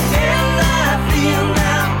 and I feel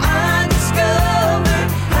now I discovered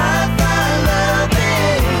high-fi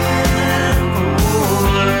loving.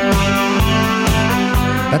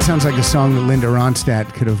 That sounds like a song that Linda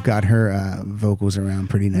Ronstadt could have got her vocals around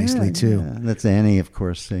pretty nicely Yeah, too. yeah. That's Annie, of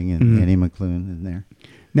course, singing. Annie McClune in there.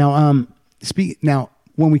 Now,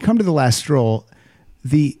 when we come to The Last Stroll,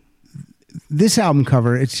 this album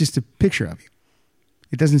cover, it's just a picture of you.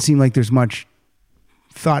 It doesn't seem like there's much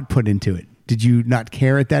thought put into it. Did you not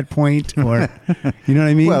care at that point, or you know what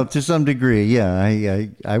I mean? Well, to some degree, yeah.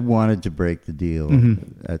 I wanted to break the deal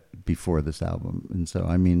before this album, and so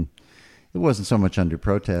I mean, it wasn't so much under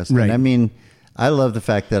protest. Right. And I mean, I love the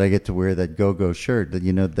fact that I get to wear that go-go shirt. That,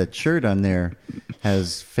 you know, that shirt on there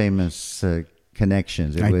has famous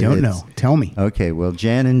connections. I don't know. Tell me. Okay, well,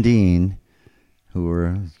 Jan and Dean, who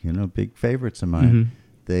were, you know, big favorites of mine,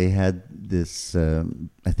 they had this, I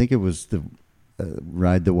think it was the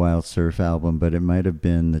Ride the Wild Surf album, but it might have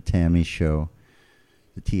been the Tammy show,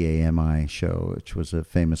 the TAMI show, which was a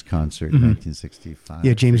famous concert in 1965.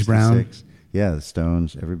 Yeah, James Brown. 66. Yeah, the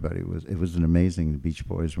Stones, everybody it was an amazing, the Beach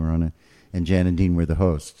Boys were on it, and Jan and Dean were the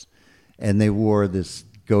hosts. And they wore this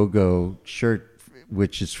go-go shirt,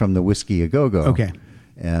 which is from the Whiskey A Go-Go. Okay.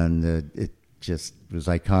 And it just was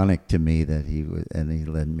iconic to me that he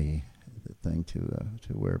lent me the thing to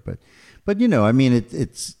wear. But you know, I mean,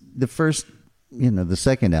 it's the first, the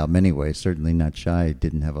second album anyway. Certainly Not Shy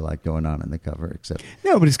didn't have a lot going on in the cover except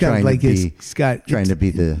No, but it's got trying like to be- it's got trying to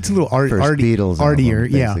be the it's a little first Beatles artier,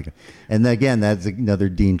 album, yeah. basically. And again, that's another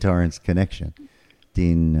Dean Torrance connection.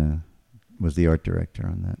 Dean was the art director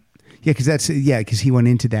on that. Yeah, because he went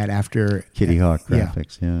into that after Kitty Hawk yeah.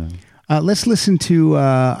 graphics, yeah. Let's listen to.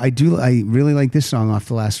 I really like this song off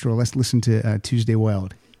the last stroll. Let's listen to Tuesday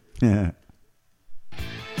Wild. Yeah.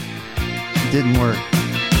 Didn't work.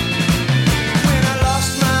 When I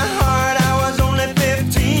lost my heart, I was only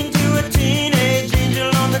 15 to a teenage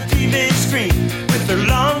angel on the TV screen with her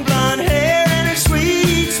long blonde hair and her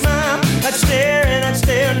sweet smile. I'd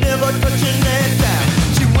stare, never touching that dial.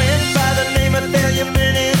 She went by the name of Thalia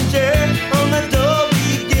Manager on the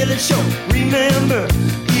Dobie Gillis show. Remember,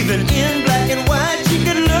 even in black and white, she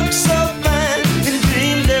could look so fine. In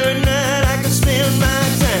dreams every night, I could spend my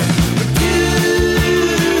time. But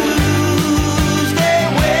Tuesday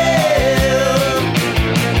Wild,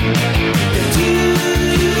 yeah,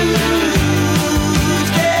 Tuesday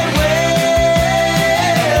Wild.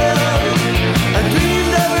 I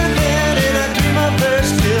dreamed of her then, and I dream of her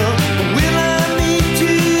still. But will I meet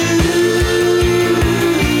Tuesday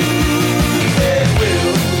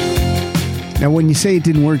Wild? Now, when you say it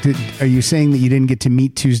didn't work, are you saying that you didn't get to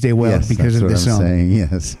meet Tuesday Wild Yes, because that's of what this I'm song? saying,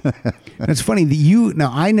 yes. That's funny that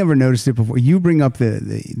now I never noticed it before. You bring up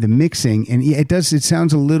the mixing, and it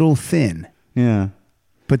sounds a little thin, Yeah.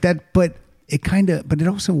 but it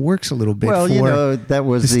also works a little bit. Well, for that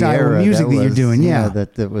was the style era. of music that you're doing. Yeah,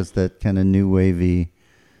 that was that kind of new wavy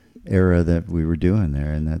era that we were doing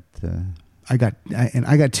there, and that. I got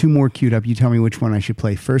two more queued up. You tell me which one I should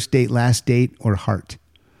play: First Date, Last Date, or Heart.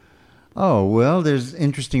 Oh well, there's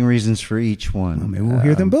interesting reasons for each one. Well, maybe we'll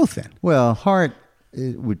hear them both then. Well, Heart,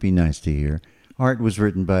 it would be nice to hear. Heart was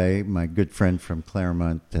written by my good friend from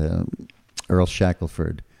Claremont, Earl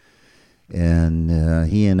Shackelford. And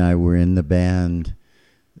he and I were in the band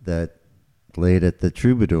that played at the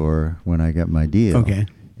Troubadour when I got my deal. Okay.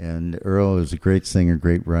 And Earl is a great singer,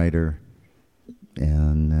 great writer.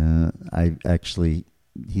 And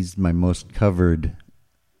he's my most covered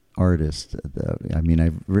artist.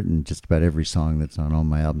 I've written just about every song that's on all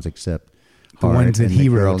my albums except The Heart ones that and he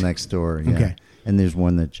The Girl wrote. Next Door. Yeah. Okay. And there's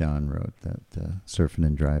one that John wrote, that Surfing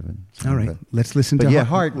and Driving. All right, let's listen to. But yeah,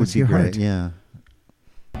 Heart would Let's be hear great. Heart. Yeah.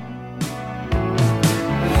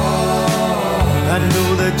 I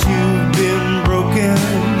know that you've been broken.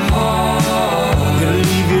 You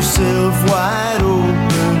leave yourself wide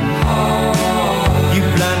open. You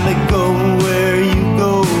blindly go where you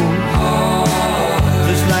go.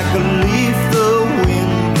 Just like a leaf the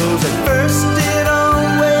wind blows. At first it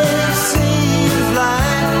always seems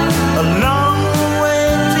like a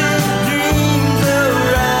long-awaited dreams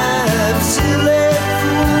arrive. Silly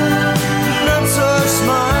fool, not so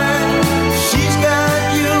smart. She's got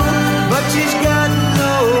you, but she's got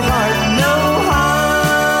no heart, no heart.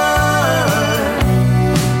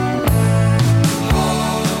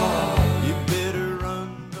 You better run.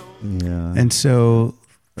 Yeah. And so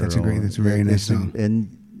that's Earl. that's a very nice song.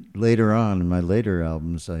 And later on, in my later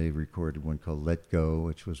albums, I recorded one called Let Go,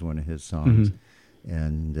 which was one of his songs. Mm-hmm.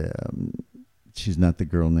 And She's Not the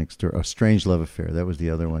Girl Next Door. Oh, Strange Love Affair. That was the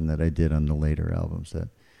other one that I did on the later albums. That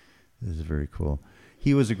is very cool.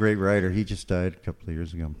 He was a great writer. He just died a couple of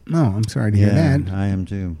years ago. No, I'm sorry to hear that. I am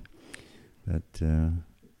too. But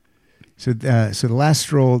So the last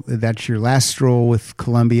stroll, that's your last stroll with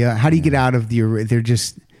Columbia. How do you get out of they're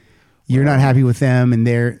just, you're not happy with them and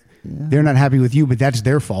they're not happy with you, but that's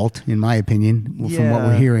their fault, in my opinion, from what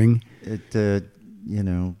we're hearing. It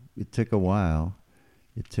took a while.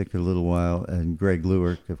 It took a little while. And Greg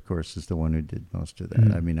Lewick, of course, is the one who did most of that.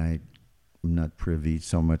 Mm-hmm. I mean, I'm not privy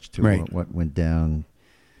so much to Right. what went down.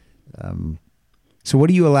 So what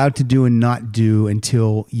are you allowed to do and not do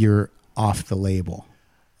until you're off the label?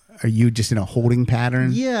 Are you just in a holding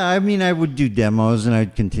pattern? Yeah, I mean, I would do demos and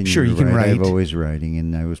I'd continue Sure, to you can write. I write. was always writing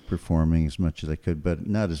and I was performing as much as I could, but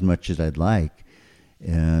not as much as I'd like.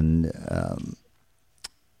 And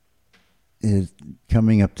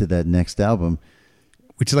coming up to that next album,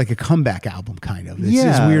 Which is like a comeback album, kind of. It's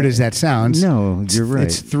as weird as that sounds. No, you're right.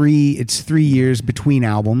 It's 3 years between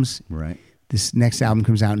albums. Right. This next album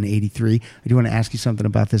comes out in '83. I do want to ask you something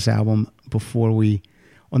about this album before we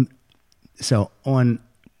on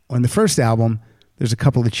the first album, there's a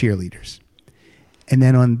couple of cheerleaders. And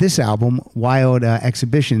then on this album, Wild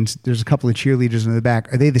Exhibitions, there's a couple of cheerleaders in the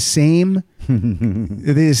back. Are they the same? Are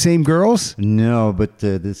they the same girls? No, but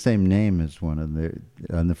the same name as one of the.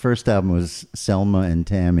 On the first album was Selma and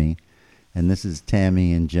Tammy, and this is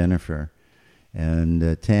Tammy and Jennifer.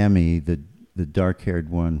 And Tammy, the dark-haired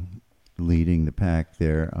one, leading the pack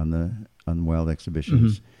there on Wild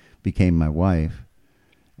Exhibitions, became my wife,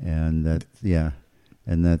 and that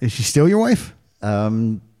Is she still your wife?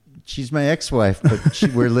 She's my ex-wife, but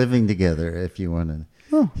we're living together. If you want to.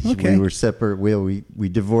 Oh, okay. We were separate. We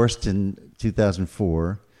divorced in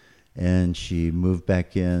 2004, and she moved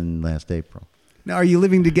back in last April. Now, are you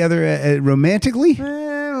living together romantically?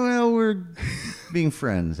 Well, we're being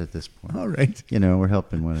friends at this point. All right. You know, we're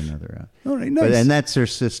helping one another out. All right, nice. And that's her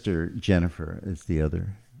sister, Jennifer, is the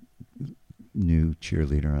other new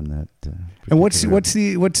cheerleader on that. And what's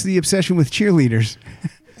the obsession with cheerleaders?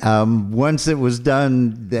 Once it was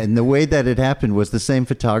done, and the way that it happened was the same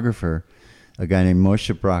photographer, a guy named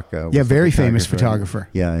Moshe Bracha. was Yeah, the very famous photographer.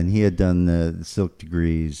 Yeah, and he had done the Silk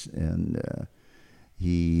Degrees, and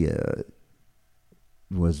he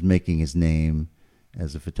was making his name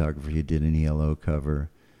as a photographer. He did an ELO cover,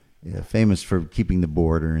 famous for keeping the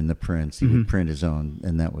border and the prints. He would print his own,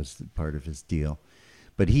 and that was part of his deal.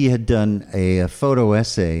 But he had done a photo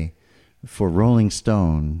essay for Rolling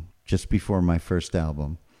Stone just before my first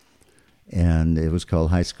album, and it was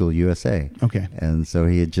called High School USA. Okay. And so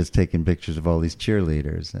he had just taken pictures of all these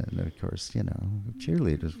cheerleaders, and of course, you know,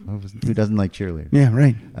 cheerleaders. Who doesn't like cheerleaders? Yeah,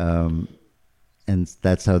 right. And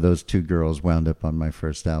that's how those two girls wound up on my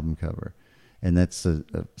first album cover. And that's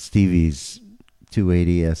Stevie's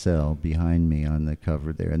 280 SL behind me on the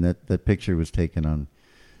cover there. And that picture was taken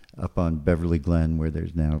up on Beverly Glen, where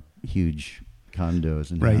there's now huge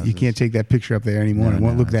condos and Right. houses. You can't take that picture up there anymore. No, It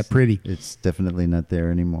won't look that pretty. It's definitely not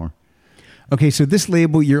there anymore. Okay, so this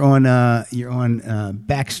label you're on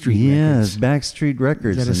Backstreet Yes, Records. Backstreet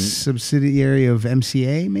Records. Is that a subsidiary of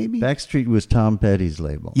MCA, maybe? Backstreet was Tom Petty's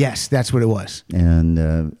label. Yes, that's what it was.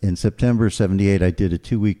 And in September of 78, I did a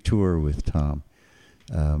 2-week tour with Tom.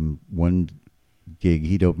 One gig,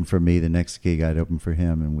 he'd open for me. The next gig, I'd open for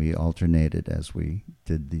him. And we alternated as we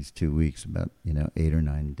did these 2 weeks, about 8 or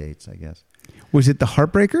 9 dates, I guess. Was it the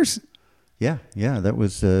Heartbreakers? Yeah. That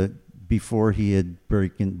was before he had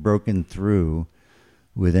broken through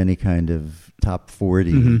with any kind of top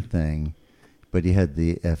 40 thing. But he had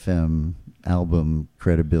the FM album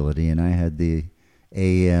credibility, and I had the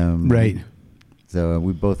AM. Right. So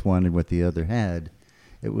we both wanted what the other had.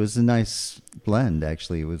 It was a nice blend,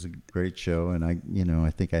 actually. It was a great show, and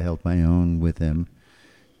I think I held my own with him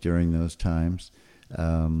during those times.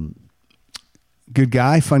 Good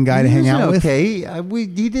guy, fun guy to hang out with. Okay,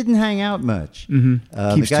 he didn't hang out much. Mm-hmm.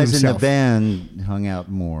 The Keeps to guys in the himself. band hung out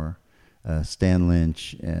more. Stan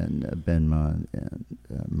Lynch and Ben Mott and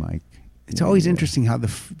Mike. It's always interesting how the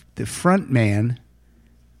front man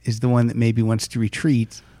is the one that maybe wants to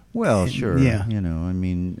retreat. Well, sure. Yeah.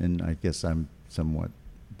 And I guess I'm somewhat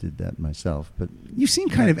did that myself, but You seem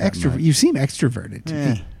kind of Not that extrovert. much. You seem extroverted to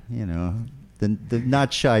me. the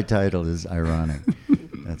not shy title is ironic.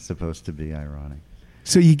 That's supposed to be ironic.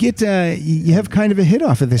 So you get you have kind of a hit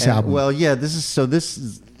off of this album. Well, yeah. This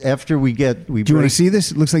is after we do you want to see this?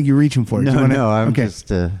 It looks like you're reaching for it. Do you wanna- No, I'm okay.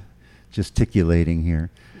 just gesticulating here.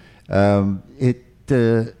 It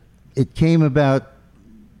came about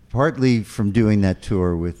partly from doing that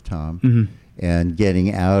tour with Tom and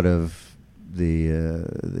getting out of the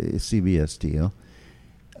CBS deal.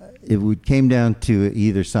 It came down to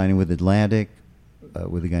either signing with Atlantic,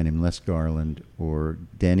 with a guy named Les Garland, or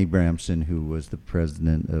Danny Bramson, who was the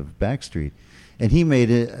president of Backstreet. And he made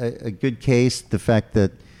a good case, the fact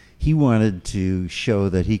that he wanted to show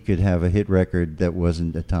that he could have a hit record that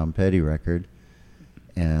wasn't a Tom Petty record.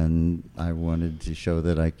 And I wanted to show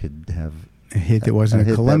that I could have A hit that wasn't a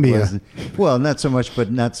hit that Columbia. wasn't- well, not so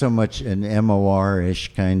much an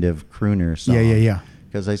MOR-ish kind of crooner song. Yeah.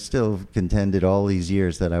 Because I still contended all these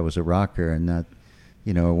years that I was a rocker and not,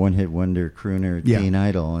 a one-hit wonder crooner teen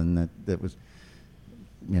idol, and that was,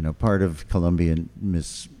 part of Columbian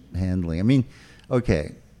mishandling. I mean,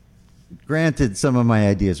 okay, granted, some of my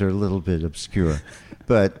ideas are a little bit obscure,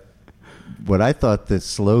 but what I thought the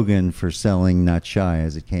slogan for selling Not Shy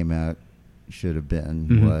as it came out should have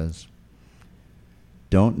been was,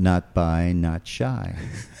 "Don't not buy, not shy."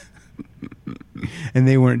 And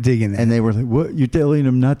they weren't digging that. And they were like, "What? You're telling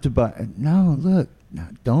them not to buy?" No, look, no,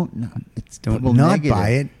 it's Don't double not negative. buy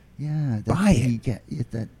it. Yeah, Buy you it.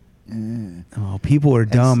 get that. Oh, people are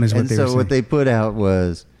dumb, is what they were so saying. what they put out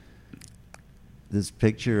was this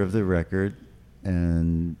picture of the record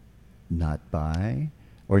and not buy,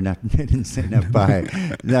 or not. They didn't say not buy,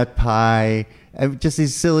 not pie. Just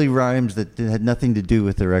these silly rhymes that had nothing to do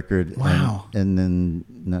with the record. Wow. And then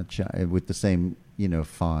not shy with the same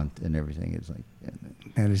font and everything. It's like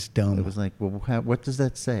That is dumb. It was like, well, what does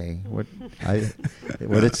that say? What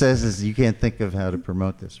it says is you can't think of how to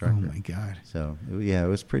promote this Oh record. my God. So yeah, it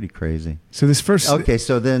was pretty crazy. So this first. Okay,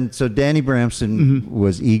 so Danny Bramson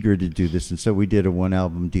was eager to do this, and so we did a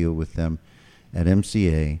 1-album deal with them at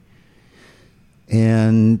MCA,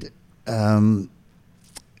 and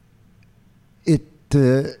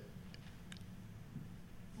it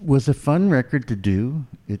was a fun record to do.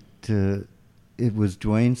 It was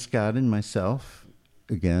Dwayne Scott and myself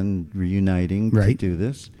again reuniting to do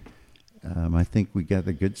this. I think we got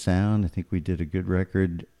a good sound. I think we did a good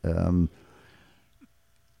record.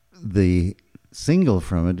 The single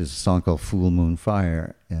from it is a song called "Full Moon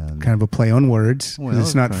Fire," and kind of a play on words. Well,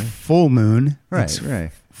 it's not right. full moon. Right, It's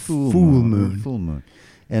right. Full moon. Full moon.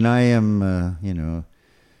 And I am,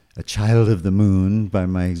 a child of the moon by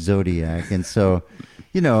my zodiac, and so,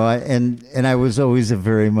 I was always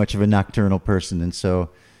very much of a nocturnal person, and so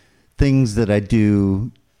things that I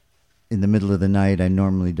do in the middle of the night I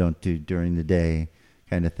normally don't do during the day,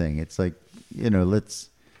 kind of thing. It's like, let's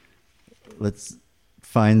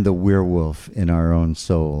find the werewolf in our own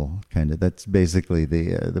soul, kind of. That's basically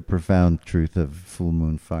the profound truth of Full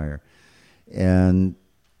Moon Fire. And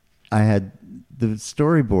I had the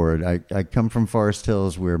storyboard. I come from Forest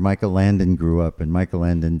Hills, where Michael Landon grew up, and Michael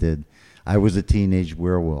Landon did I Was a Teenage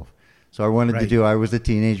Werewolf. So I wanted to do I Was a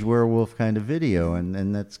Teenage Werewolf kind of video,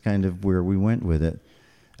 and that's kind of where we went with it.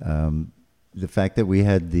 The fact that we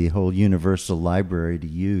had the whole Universal library to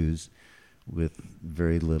use with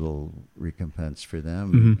very little recompense for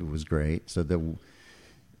them, it was great. So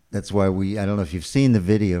that's why I don't know if you've seen the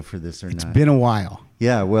video for this or not. It's been a while.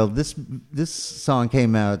 Yeah, well, this song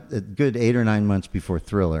came out a good 8 or 9 months before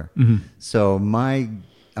Thriller. So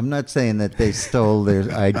I'm not saying that they stole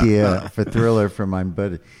their idea for Thriller from mine,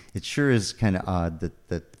 but it sure is kind of odd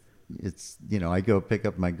that it's, I go pick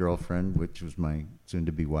up my girlfriend, which was my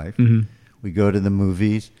soon-to-be wife. We go to the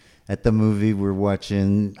movies. At the movie, we're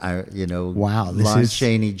watching, Lon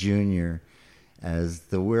Chaney Jr. as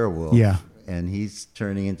the werewolf. Yeah. And he's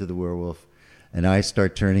turning into the werewolf, and I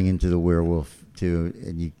start turning into the werewolf too.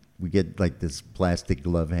 And we get like this plastic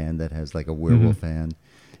glove hand that has like a werewolf hand,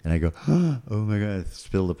 and I go, oh my God,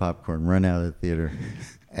 spill the popcorn, run out of the theater,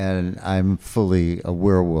 and I'm fully a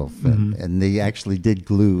werewolf. And they actually did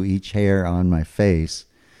glue each hair on my face,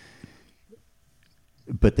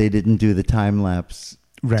 but they didn't do the time lapse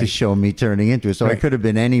to show me turning into it. So I could have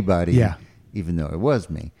been anybody, even though it was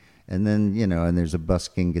me. And then, and there's a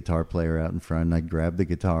busking guitar player out in front. And I grab the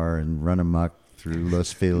guitar and run amok through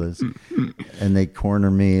Los Feliz. And they corner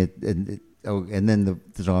me.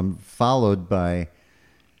 So I'm followed by,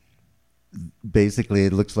 basically,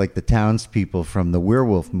 it looks like the townspeople from the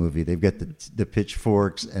werewolf movie. They've got the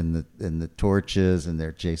pitchforks and the torches, and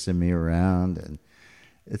they're chasing me around. And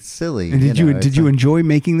it's silly. And did you enjoy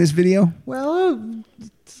making this video? Well, to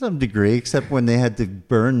some degree, except when they had to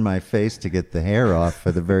burn my face to get the hair off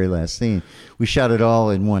for the very last scene. We shot it all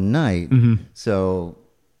in one night, so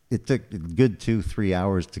it took a good 2-3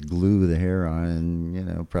 hours to glue the hair on,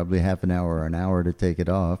 and probably half an hour or an hour to take it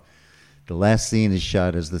off. The last scene is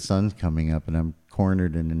shot as the sun's coming up, and I'm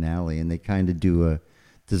cornered in an alley, and they kind of do a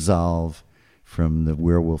dissolve from the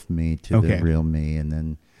werewolf me to the real me, and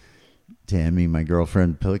then Tammy, my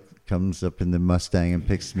girlfriend, comes up in the Mustang and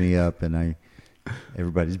picks me up, and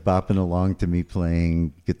everybody's bopping along to me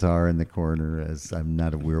playing guitar in the corner as I'm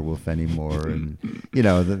not a werewolf anymore, and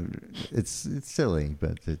it's silly,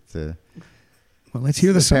 but it's well, let's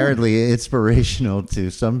hear the song. Apparently inspirational to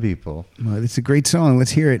some people. Well, it's a great song.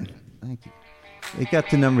 Let's hear it. Thank you. It got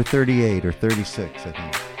to number 38 or 36, I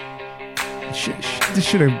think. This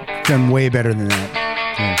should have done way better than that.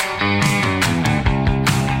 Yeah.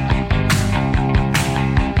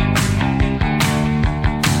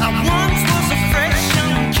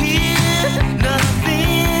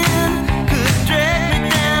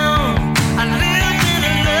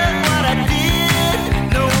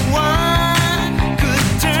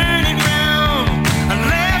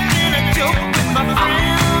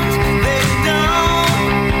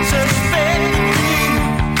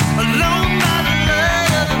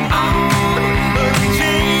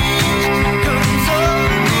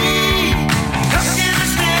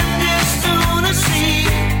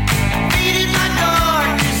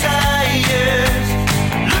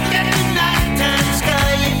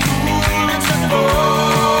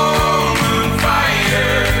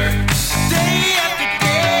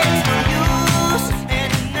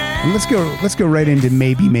 Let's go right into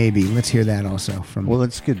Maybe. Let's hear that also from. Well,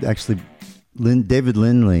 that's good. Actually, David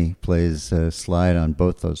Lindley plays slide on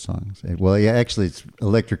both those songs. Well, yeah, actually, it's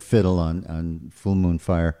electric fiddle on Full Moon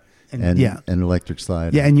Fire, and Electric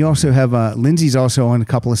Slide. Yeah, and you also have Lindsay's also on a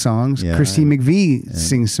couple of songs. Yeah, Christine McVie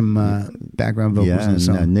sings some background vocals Yeah, in the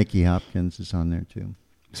song. and Nikki Hopkins is on there too.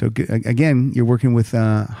 So again, you're working with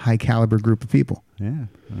a high caliber group of people. Yeah.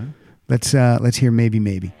 Right. Let's hear Maybe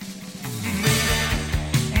Maybe.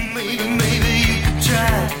 Maybe you could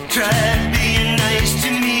try being nice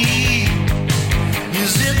to me.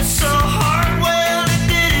 Is it so hard? Well, it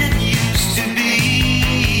didn't used to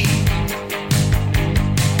be.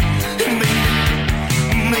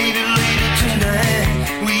 Maybe later tonight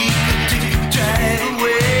we could take a drive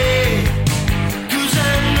away. 'Cause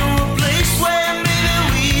I know a place where maybe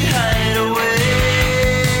we'd hide away.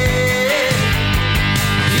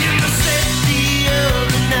 You said the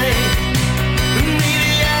other night,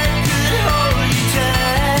 maybe I could hold you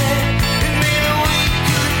tight, and maybe we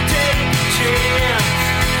could take a chance,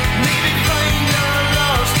 maybe find our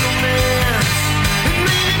lost romance, and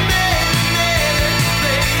maybe,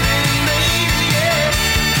 yeah.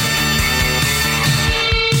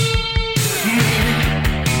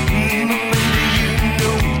 Maybe you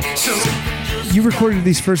know something just You recorded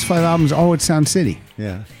these first 5 albums all at Sound City.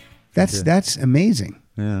 Yeah. That's amazing.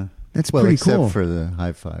 Yeah. That's well, pretty except cool. for the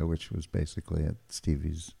hi-fi, which was basically at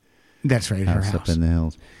Stevie's That's right, her house house. up in the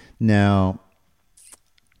hills. Now,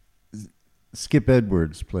 Skip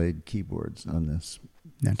Edwards played keyboards on this.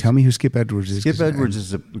 Now tell me who Skip Edwards is. Skip 'cause Edwards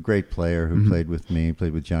is a great player who played with me,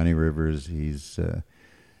 played with Johnny Rivers. He's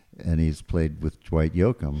played with Dwight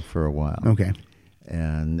Yoakam for a while. Okay.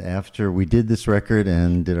 And after we did this record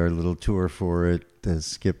and did our little tour for it,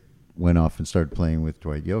 Skip went off and started playing with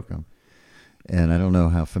Dwight Yoakam. And I don't know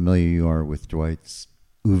how familiar you are with Dwight's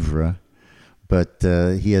oeuvre, but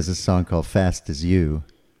he has a song called Fast As You,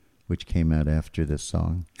 which came out after this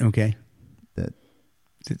song. Okay. That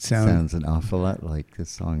Does it sound? sounds an awful lot like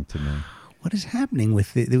this song to me. What is happening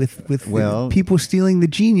with Well- people stealing the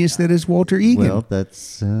genius that is Walter Egan? Well,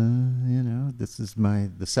 that's this is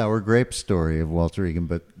the sour grape story of Walter Egan.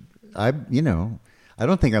 But I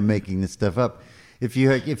don't think I'm making this stuff up. If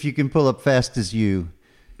you can pull up Fast As You,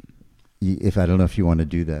 if I don't know if you want to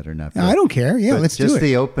do that or not. No, I don't care. Yeah, but let's do just it.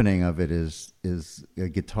 the opening of it is a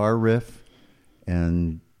guitar riff,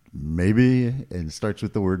 and it starts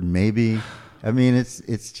with the word maybe. I mean,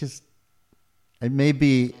 it's just. It may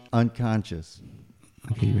be unconscious.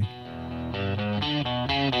 Okay, you ready?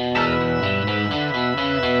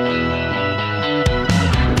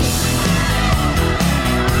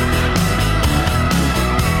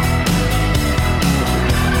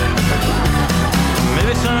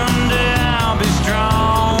 maybe someday I'll be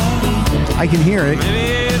strong. I can hear it.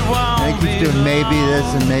 Maybe it won't And it keeps be doing maybe this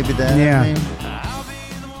and maybe that. Yeah. I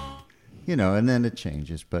mean, and then it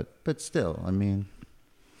changes, but still, I mean,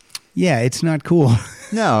 Yeah, it's not cool.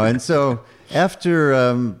 no. And so after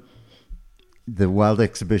the Wild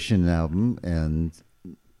Exhibition album and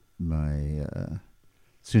my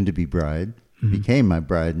soon-to-be bride became my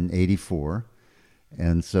bride in '84,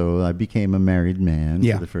 and so I became a married man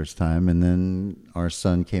Yeah. for the first time, and then our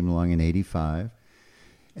son came along in '85,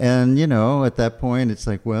 and at that point it's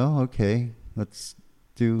like, well, okay, let's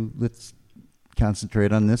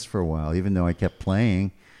concentrate on this for a while, even though I kept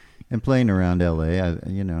playing around LA. I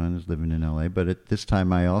was living in LA, but at this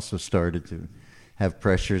time I also started to have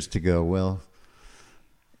pressures to go, well,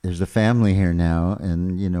 there's a family here now,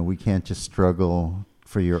 and we can't just struggle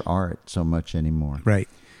for your art so much anymore. Right.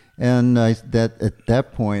 And at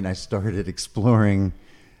that point I started exploring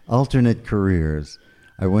alternate careers.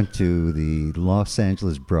 I went to the Los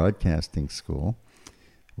Angeles Broadcasting School,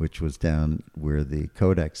 which was down where the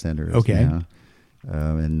Kodak Center is Okay. now.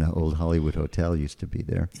 And the old Hollywood Hotel used to be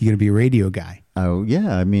there. You're going to be a radio guy. Oh,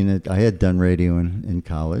 yeah. I mean, I had done radio in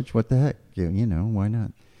college. What the heck? Why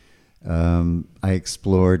not? I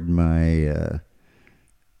explored my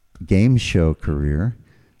game show career.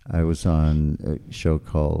 I was on a show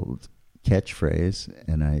called Catchphrase,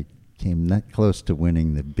 and I came that close to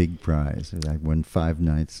winning the big prize. I won 5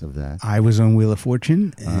 nights of that. I was on Wheel of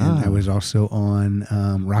Fortune, and I was also on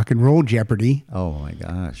Rock and Roll Jeopardy, Oh, my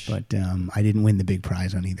gosh. but I didn't win the big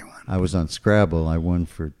prize on either one. I was on Scrabble. I won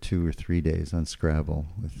for 2 or 3 days on Scrabble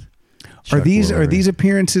with Are Chuck these Woolery.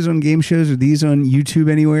 appearances on game shows? Are these on YouTube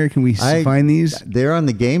anywhere? Can we find these? They're on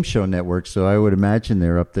the Game Show Network, so I would imagine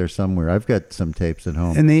they're up there somewhere. I've got some tapes at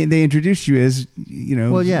home. And they introduced you as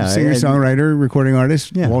Well, yeah, singer, and- songwriter, recording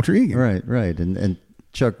artist, Walter Egan. Right. And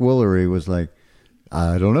Chuck Woolery was like,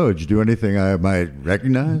 I don't know, did you do anything I might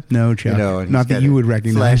recognize? No, Chuck. and he's Not that got you a would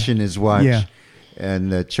recognize. flash in his watch. Yeah.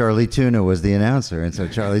 And Charlie Tuna was the announcer, and so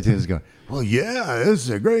Charlie Tuna's going, well, yeah, this is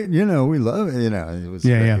a great, we love it. It was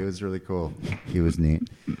Yeah. It was really cool. He was neat.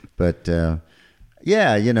 But,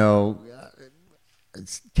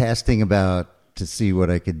 casting about to see what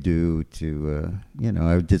I could do to,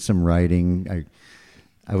 I did some writing.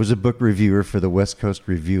 I was a book reviewer for the West Coast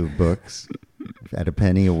Review of Books. At a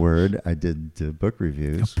penny a word, I did book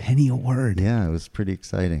reviews. A penny a word. Yeah, it was pretty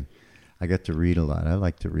exciting. I got to read a lot. I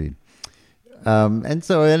like to read. And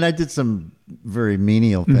I did some very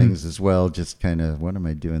menial things as well, just kind of, what am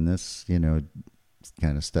I doing this,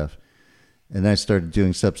 kind of stuff. And I started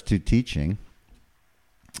doing substitute teaching.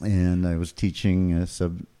 And I was teaching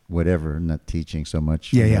not teaching so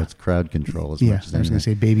much. It's crowd control as much as I was going to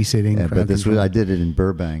say babysitting. Yeah, but I did it in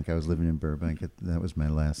Burbank. I was living in Burbank. That was my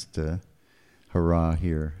last hurrah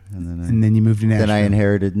here. And then you moved to Nashville. Then I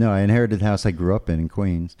inherited the house I grew up in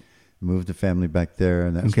Queens. Moved the family back there,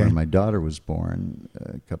 and that's when my daughter was born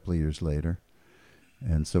a couple of years later.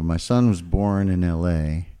 And so my son was born in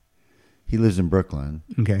L.A. He lives in Brooklyn.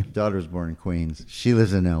 Okay. Daughter was born in Queens. She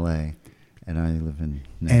lives in L.A., and I live in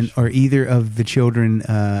Nashville. And are either of the children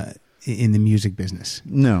in the music business?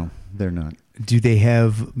 No, they're not. Do they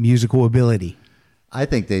have musical ability? I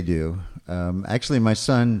think they do. Actually, my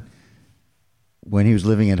son, when he was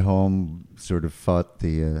living at home, sort of fought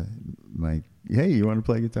hey, you want to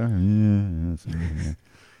play guitar? Yeah. And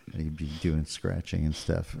he'd be doing scratching and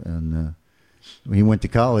stuff. And he went to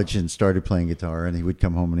college and started playing guitar, and he would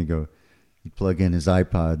come home and he'd plug in his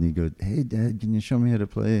iPod and he'd go, "Hey, Dad, can you show me how to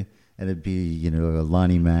play?" And it'd be, a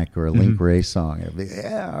Lonnie Mac or a Link Ray song. I'd be,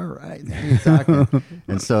 "Yeah, all right, now you're talking."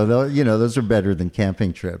 And so, those are better than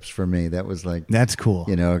camping trips for me. That was like, that's cool.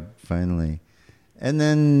 Finally. And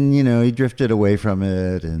then, he drifted away from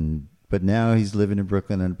it, but now he's living in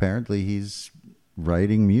Brooklyn, and apparently he's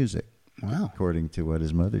writing music. Wow. According to what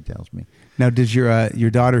his mother tells me. Now, does your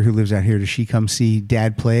daughter who lives out here, does she come see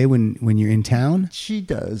Dad play when you're in town? She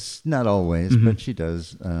does. Not always, but she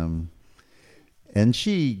does. And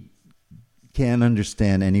she can't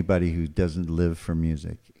understand anybody who doesn't live for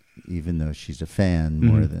music, even though she's a fan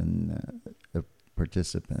more than a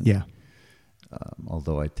participant. Yeah.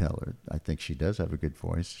 Although I tell her, I think she does have a good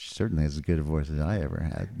voice. She certainly has as good a voice as I ever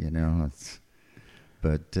had,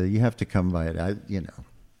 But you have to come by it,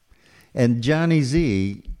 And Johnny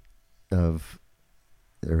Z of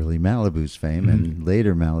early Malibu's fame and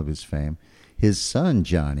later Malibu's fame, his son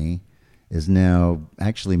Johnny is now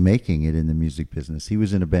actually making it in the music business. He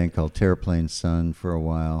was in a band called Terraplane Sun for a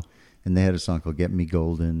while, and they had a song called Get Me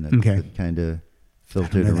Golden that kind of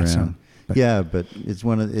filtered around. But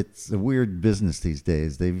it's a weird business these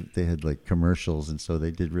days. They had like commercials, and so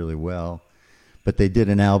they did really well. But they did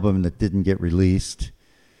an album that didn't get released.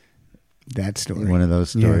 That story. One of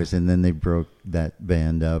those stories. Yeah. And then they broke that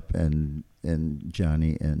band up, and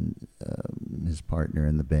Johnny and his partner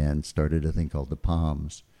in the band started a thing called the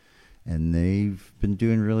Palms. And they've been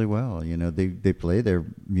doing really well. They play their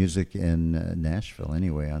music in Nashville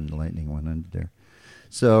anyway on the Lightning 100 there.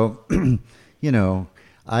 So,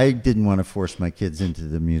 I didn't want to force my kids into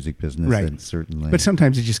the music business, right? And certainly, but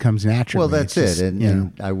sometimes it just comes naturally. Well, that's it,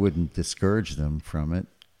 and I wouldn't discourage them from it.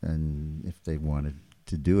 And if they wanted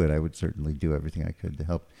to do it, I would certainly do everything I could to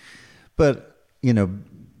help. But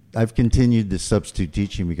I've continued the substitute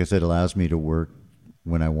teaching because it allows me to work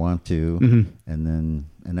when I want to,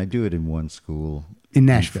 and I do it in one school in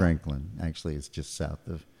Nashville, Franklin. Actually, it's just south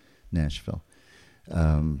of Nashville,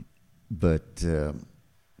 but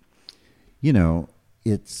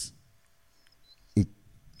it's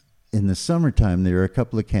in the summertime. There are a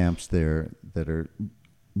couple of camps there that are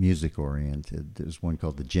music oriented. There's one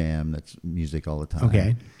called the Jam that's music all the time.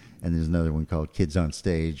 Okay. And there's another one called Kids on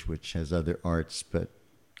Stage, which has other arts, but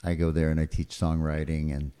I go there and I teach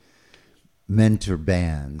songwriting and mentor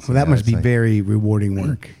bands. Well, that must be very rewarding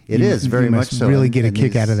work. It is very much so. Really get a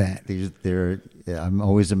kick out of that. I'm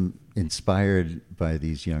always inspired by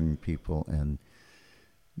these young people, and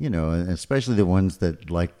especially the ones that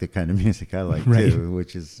like the kind of music I like too,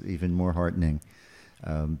 which is even more heartening.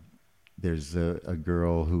 There's a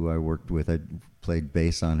girl who I worked with. I played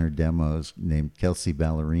bass on her demos, named Kelsey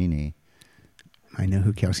Ballerini. I know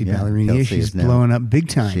who Kelsey Ballerini is. She's blowing up big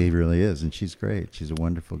time. She really is, and she's great. She's a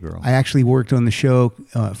wonderful girl. I actually worked on the show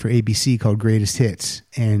for ABC called Greatest Hits,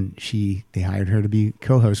 and they hired her to be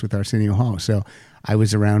co-host with Arsenio Hall. So I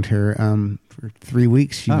was around her for 3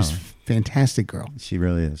 weeks. She was a fantastic girl. She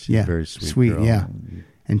really is. She's a very sweet girl. Yeah,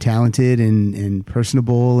 and talented and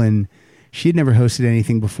personable. And she had never hosted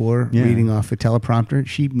anything before, reading off a teleprompter.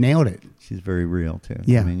 She nailed it. She's very real too.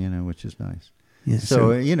 Yeah, I mean, which is nice. Yeah,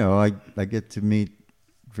 so I get to meet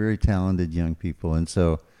very talented young people, and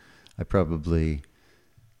so I probably,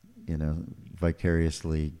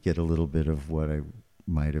 vicariously get a little bit of what I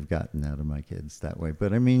might have gotten out of my kids that way.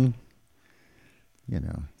 But I mean,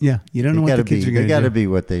 Yeah, you don't know what the kids are going to do. They got to be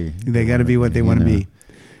what they. They got to be what they want to be.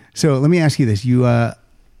 So let me ask you this: I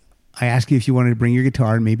asked you if you wanted to bring your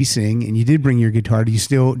guitar and maybe sing, and you did bring your guitar. Do you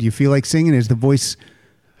feel like singing? Is the voice?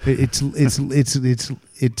 It's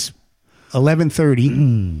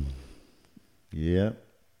 11:30. Yeah.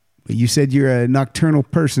 But you said you're a nocturnal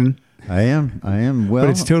person. I am. Well,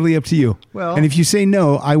 but it's totally up to you. Well, and if you say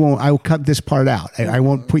no, I won't. I will cut this part out. I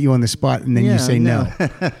won't put you on the spot, and then you say no.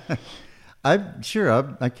 I'm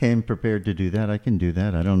sure I came prepared to do that. I can do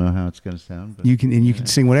that. I don't know how it's going to sound. But you can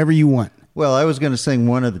sing whatever you want. Well, I was going to sing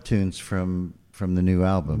one of the tunes from the new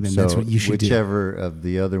album. Then so that's what you should whichever of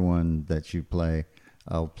the other one that you play,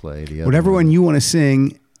 I'll play the other. Whatever one you want to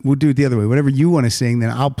sing, we'll do it the other way. Whatever you want to sing, then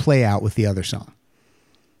I'll play out with the other song.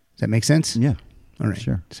 Does that make sense? Yeah. All right.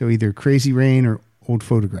 Sure. So either Crazy Rain or Old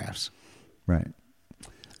Photographs. Right.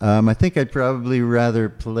 I think I'd probably rather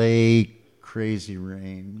play Crazy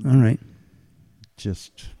Rain. All right.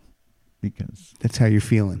 Just because. That's how you're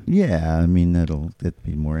feeling. Yeah. I mean, that'd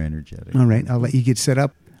be more energetic. All right. I'll let you get set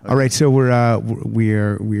up. Okay. All right. So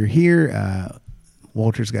we're here.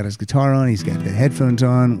 Walter's got his guitar on. He's got the headphones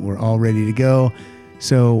on. We're all ready to go.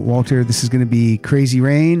 So, Walter, this is going to be Crazy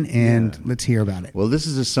Rain, and let's hear about it. Well, this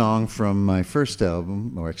is a song from my first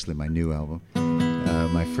album, or actually my new album,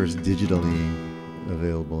 my first digitally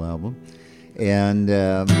available album. And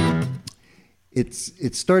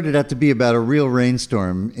it started out to be about a real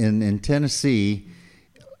rainstorm. In Tennessee,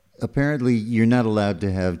 apparently you're not allowed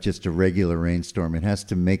to have just a regular rainstorm. It has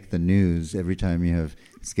to make the news every time you have...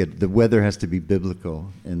 the weather has to be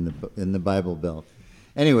biblical in the Bible Belt.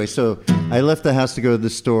 Anyway, so I left the house to go to the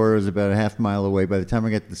store. It was about a half mile away. By the time I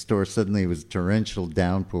got to the store, suddenly it was a torrential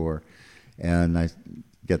downpour, and I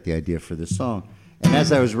got the idea for this song. And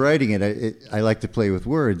as I was writing it, I like to play with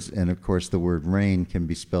words, and of course the word rain can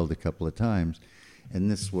be spelled a couple of times.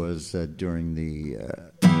 And this was during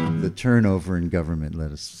the turnover in government,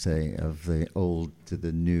 let us say, of the old to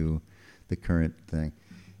the new, the current thing.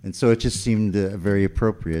 And so it just seemed a very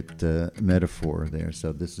appropriate metaphor there.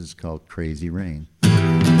 So this is called Crazy Rain.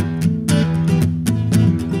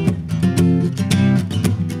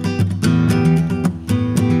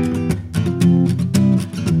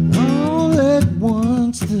 All at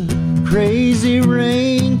once the crazy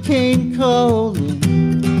rain came calling.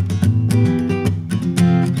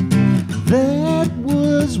 That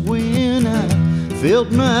was when I felt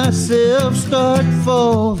myself start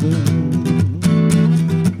falling.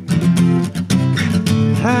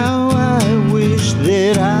 How I wish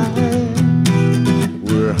that I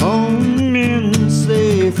were home and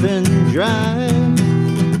safe and dry,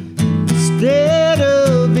 instead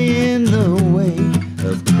of in the way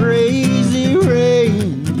of crazy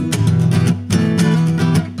rain.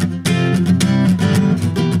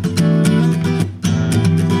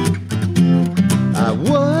 I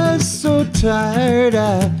was so tired,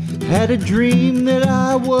 I had a dream that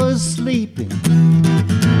I was sleeping.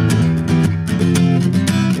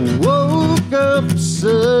 Woke up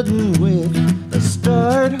sudden with a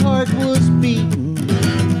start, heart was beating.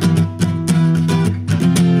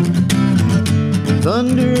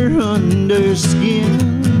 Thunder under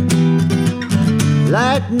skin,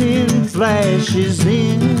 lightning flashes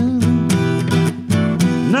in.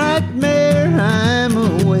 Nightmare, I'm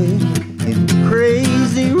away in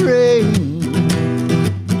crazy rain.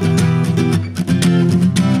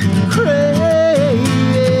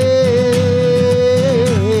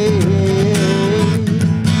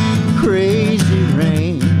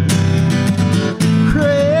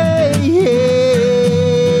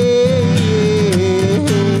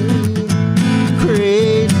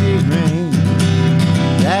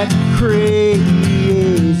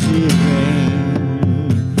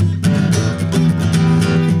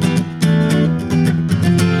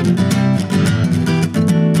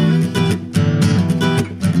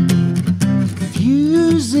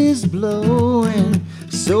 Blowing,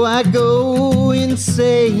 so I go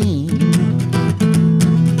insane,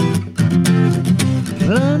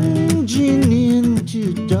 plunging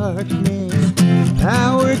into darkness,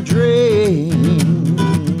 power drain,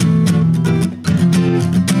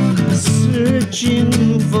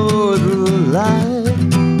 searching for the light,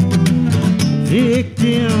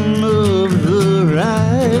 victim of the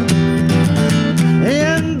ride,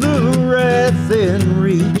 and the wrath and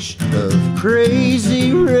reach of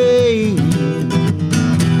crazy rain.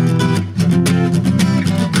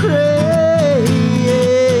 Crazy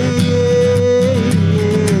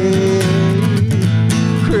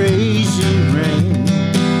rain.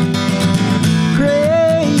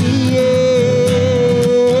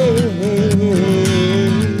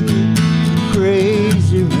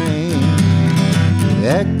 Crazy rain.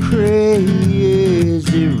 That crazy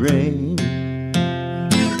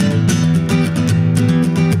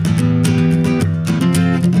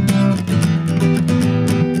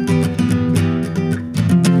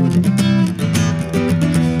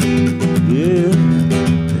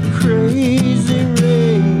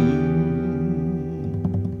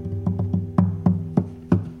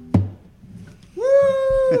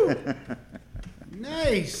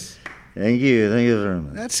Nice. Thank you very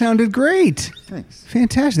much. That sounded great. Thanks.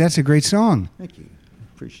 Fantastic. That's a great song. Thank you.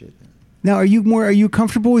 Appreciate that. Now, are you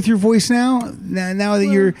comfortable with your voice now? Now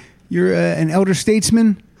that you're an elder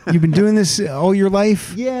statesman, you've been doing this all your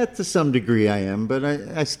life. Yeah, to some degree I am, but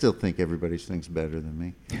I still think everybody sings better than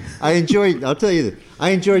me. I'll tell you this,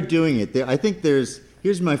 I enjoy doing it. I think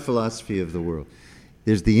here's my philosophy of the world.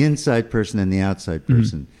 There's the inside person and the outside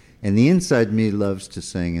person. Mm-hmm. And the inside me loves to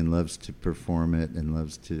sing and loves to perform it and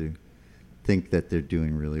loves to think that they're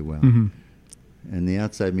doing really well. Mm-hmm. And the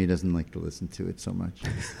outside me doesn't like to listen to it so much.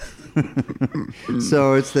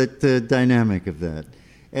 So it's that dynamic of that.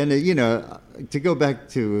 And, to go back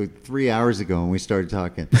to 3 hours ago when we started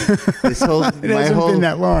talking, It hasn't been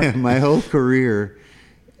that long. My whole career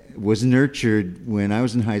was nurtured when I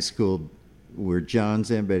was in high school, where John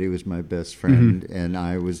Zambetti was my best friend, mm-hmm.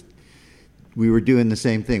 and we were doing the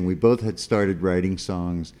same thing. We both had started writing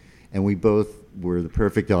songs, and we both were the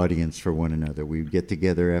perfect audience for one another. We'd get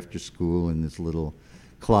together after school in this little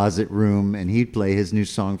closet room, and he'd play his new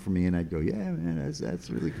song for me, and I'd go, yeah, man, that's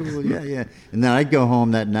really cool, yeah. And then I'd go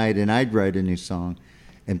home that night, and I'd write a new song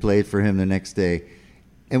and play it for him the next day.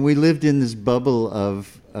 And we lived in this bubble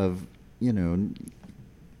of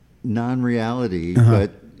non-reality, uh-huh.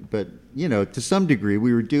 but to some degree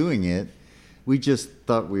we were doing it. We just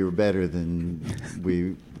thought we were better than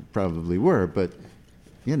we probably were, but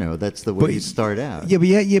that's the way you start out. Yeah,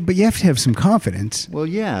 but you have to have some confidence. Well,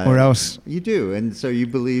 yeah, or else you do. And so you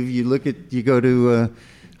believe. You go to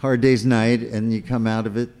Hard Day's Night, and you come out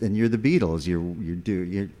of it, and you're the Beatles.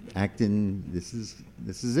 You're acting. This is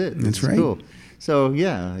it. That's right. Cool. So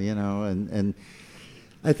yeah, and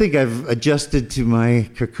I think I've adjusted to my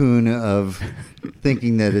cocoon of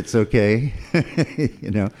thinking that it's okay,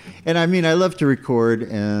 And I mean, I love to record,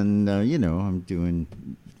 and I'm doing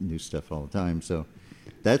new stuff all the time, so.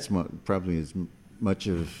 That's probably as much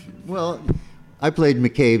of... Well, I played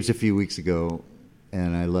McCabe's a few weeks ago,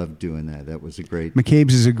 and I loved doing that. That was a great...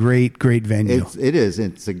 McCabe's is a great venue. It is.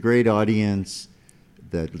 It's a great audience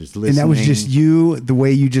that is listening. And that was just you, the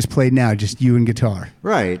way you just played now, just you and guitar.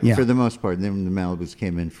 Right, yeah. For the most part. And then the Malibus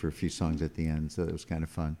came in for a few songs at the end, so that was kind of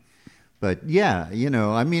fun. But yeah,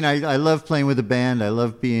 I mean, I love playing with a band. I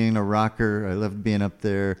love being a rocker. I love being up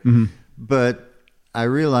there. Mm-hmm. But... I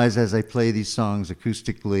realize as I play these songs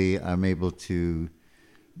acoustically, I'm able to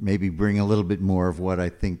maybe bring a little bit more of what I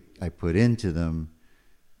think I put into them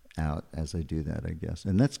out as I do that, I guess.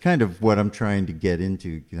 And that's kind of what I'm trying to get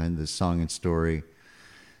into, kind of the song and story,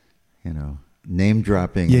 name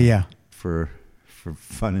dropping yeah. for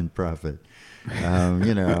fun and profit. I've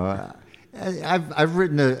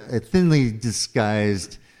written a thinly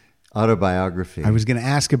disguised autobiography. I was going to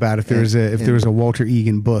ask about if there was a Walter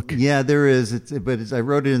Egan book. Yeah, there is. I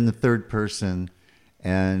wrote it in the third person,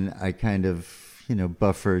 and I kind of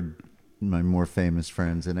buffered my more famous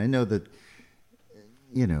friends. And I know that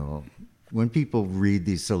when people read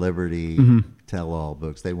these celebrity mm-hmm. tell-all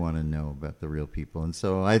books, they want to know about the real people, and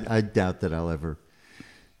so I doubt that I'll ever.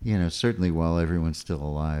 Certainly while everyone's still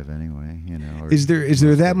alive anyway, Is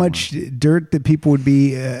there that much dirt that people would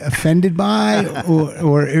be offended by?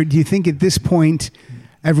 or do you think at this point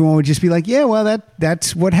everyone would just be like, yeah, well,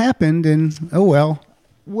 that's what happened, and oh well?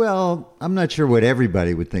 Well, I'm not sure what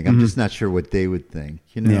everybody would think. I'm mm-hmm. just not sure what they would think,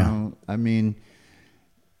 Yeah. I mean,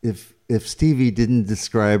 if Stevie didn't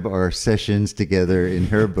describe our sessions together in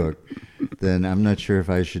her book, then I'm not sure if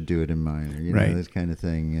I should do it in mine, right. This kind of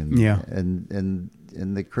thing. And yeah. And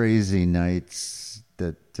the crazy nights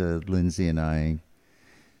that Lindsay and I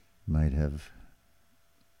might have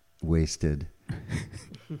wasted,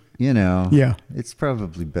 Yeah. It's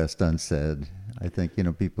probably best unsaid. I think,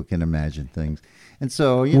 people can imagine things. And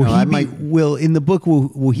so, in the book,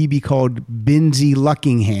 will he be called Binzy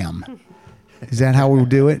Luckingham? Is that how we'll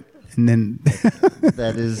do it? And then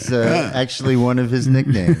that is actually one of his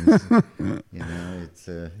nicknames. It's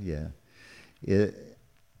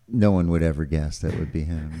no one would ever guess that would be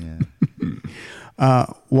him. Yeah.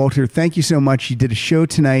 Walter, thank you so much. You did a show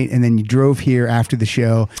tonight, and then you drove here after the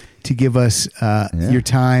show to give us your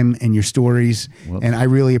time and your stories, and I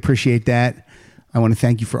really appreciate that. I want to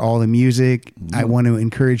thank you for all the music. Mm-hmm. I want to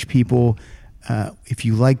encourage people, if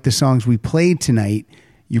you like the songs we played tonight,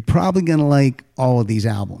 you're probably going to like all of these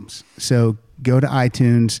albums. So go to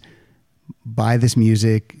iTunes, buy this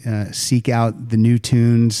music, seek out the new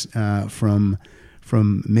tunes from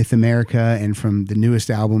Myth America and from the newest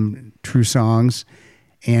album, True Songs.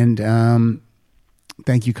 And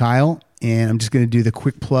thank you, Kyle. And I'm just going to do the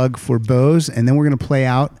quick plug for Bose, and then we're going to play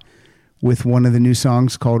out with one of the new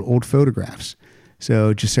songs called Old Photographs.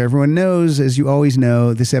 So just so everyone knows, as you always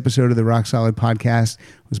know, this episode of the Rock Solid Podcast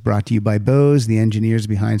was brought to you by Bose, the engineers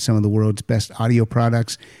behind some of the world's best audio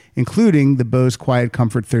products, including the Bose Quiet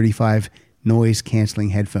Comfort 35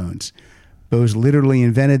 noise-canceling headphones. Bose literally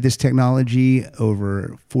invented this technology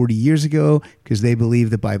over 40 years ago because they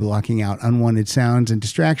believe that by blocking out unwanted sounds and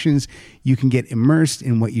distractions, you can get immersed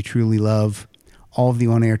in what you truly love. All of the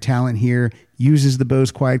on-air talent here uses the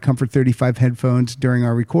Bose Quiet Comfort 35 headphones during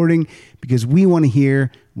our recording because we want to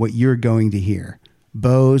hear what you're going to hear.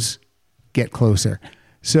 Bose, get closer.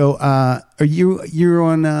 So, you're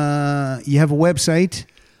on? You have a website?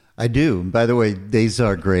 I do. By the way, these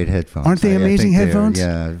are great headphones. Aren't they amazing headphones?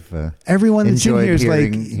 I've everyone that's in here is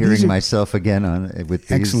hearing myself again with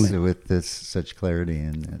these, excellent. with this such clarity,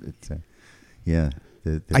 and it's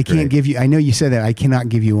I can't give you. I know you said that. I cannot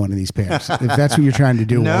give you one of these pairs. If that's what you're trying to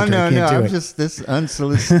do, Walter, I can't do I'm it. just this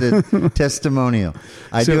unsolicited testimonial.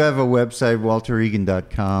 I do have a website,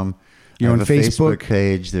 walteregan.com. You're I on have a Facebook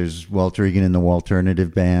page. There's Walter Egan and the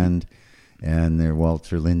Walternative Band, and there's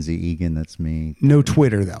Walter Lindsay Egan. That's me. No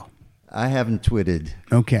Twitter though. I haven't twitted.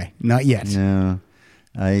 Okay, not yet. No,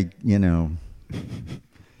 it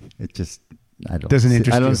just. Doesn't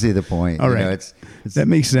interest I don't you. see the point. All right. It's that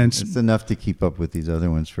makes sense. It's enough to keep up with these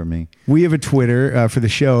other ones for me. We have a Twitter for the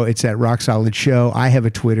show. It's at Rock Solid Show. I have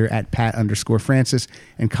a Twitter at Pat_Francis,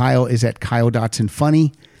 and Kyle is at Kyle Dotson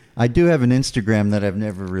Funny. I do have an Instagram that I've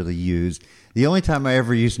never really used. The only time I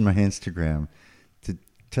ever used my Instagram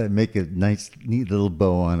to make a nice, neat little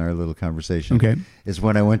bow on our little conversation is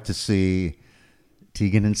when I went to see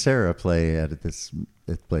Tegan and Sarah play at this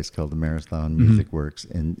place called the Marathon Music Works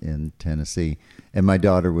in Tennessee. And my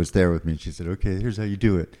daughter was there with me. And she said, okay, here's how you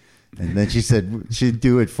do it. And then she said she'd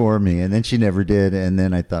do it for me. And then she never did. And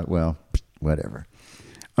then I thought, well, whatever.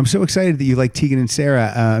 I'm so excited that you like Tegan and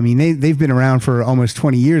Sarah. I mean, they've been around for almost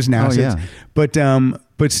 20 years now. Oh, yeah. But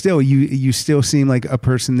still, you still seem like a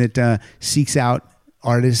person that seeks out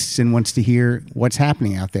artists and wants to hear what's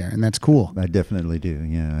happening out there. And that's cool. I definitely do.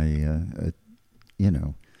 Yeah.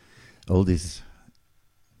 Oldies.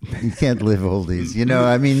 You can't live oldies.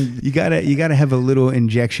 I mean, you gotta have a little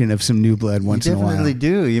injection of some new blood once in a while. You definitely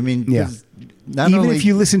do. I mean, yeah. Even if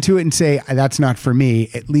you listen to it and say that's not for me,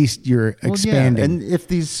 at least you're expanding. Yeah. And if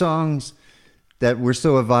these songs that were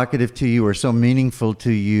so evocative to you or so meaningful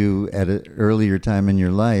to you at an earlier time in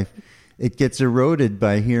your life, it gets eroded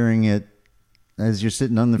by hearing it as you're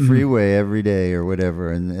sitting on the freeway every day or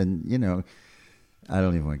whatever, and I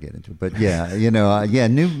don't even want to get into it, but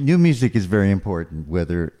new music is very important,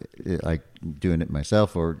 whether like doing it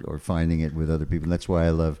myself or finding it with other people. That's why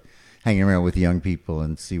I love hanging around with young people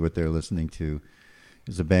and see what they're listening to.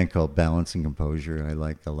 There's a band called Balance and Composure I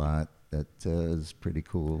like a lot. That is pretty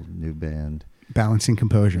cool, new band. Balance and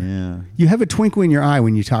Composure. Yeah. You have a twinkle in your eye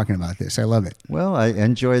when you're talking about this. I love it. Well, I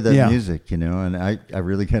enjoy that music, and I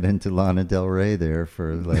really got into Lana Del Rey there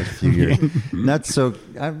for the last few years. Not so...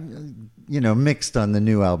 mixed on the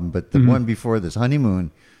new album, but the one before this,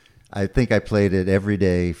 Honeymoon, I think I played it every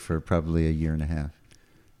day for probably a year and a half.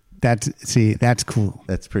 That's cool.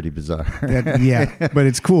 That's pretty bizarre. But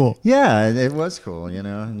it's cool. Yeah, it was cool,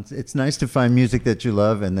 It's nice to find music that you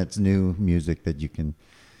love and that's new music that you can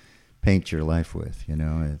paint your life with,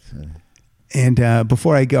 And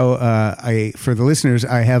before I go, for the listeners,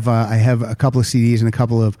 I have a couple of CDs and a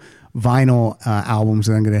couple of vinyl albums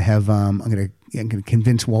that I'm going to have. I'm going to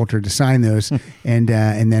convince Walter to sign those, and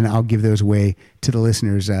then I'll give those away to the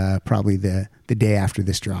listeners probably the day after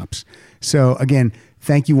this drops. So again,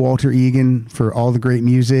 thank you, Walter Egan, for all the great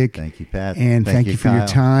music. Thank you, Pat. And thank you for Kyle. your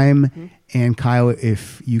time. And Kyle,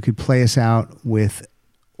 if you could play us out with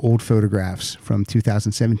Old Photographs from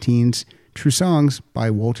 2017's True Songs by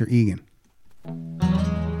Walter Egan.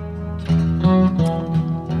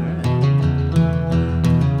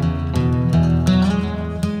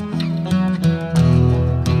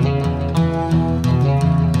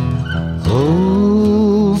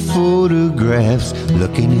 Old photographs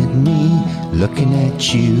looking at me, looking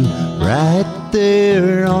at you, right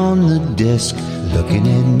there on the desk, looking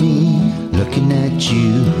at me, looking at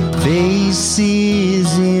you.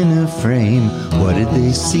 Faces in a frame, what did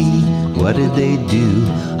they see, what did they do?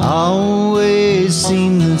 Always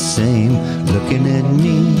seem the same, looking at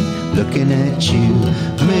me, looking at you.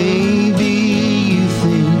 Maybe you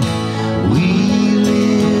think we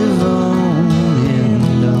live on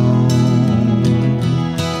and on,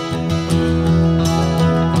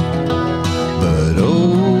 but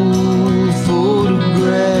old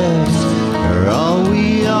photographs are all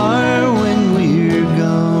we are when we're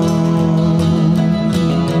gone.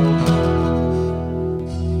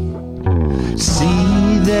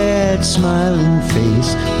 See that smiling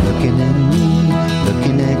face looking at me,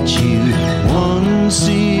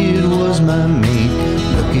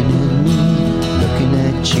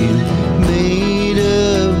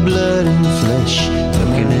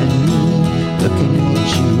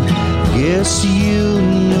 guess you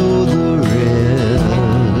know the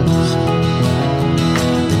rest.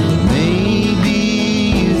 Maybe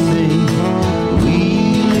you think we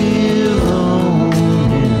live on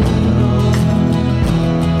and on,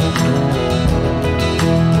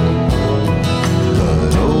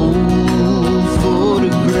 but old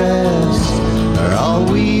photographs are all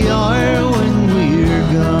we are when we're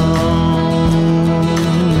gone.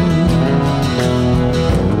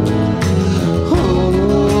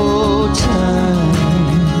 Oh, time,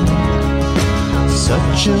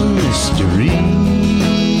 such a mystery.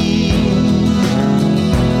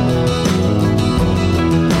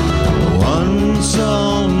 Once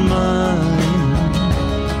all mine,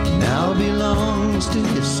 now belongs to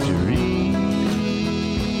history.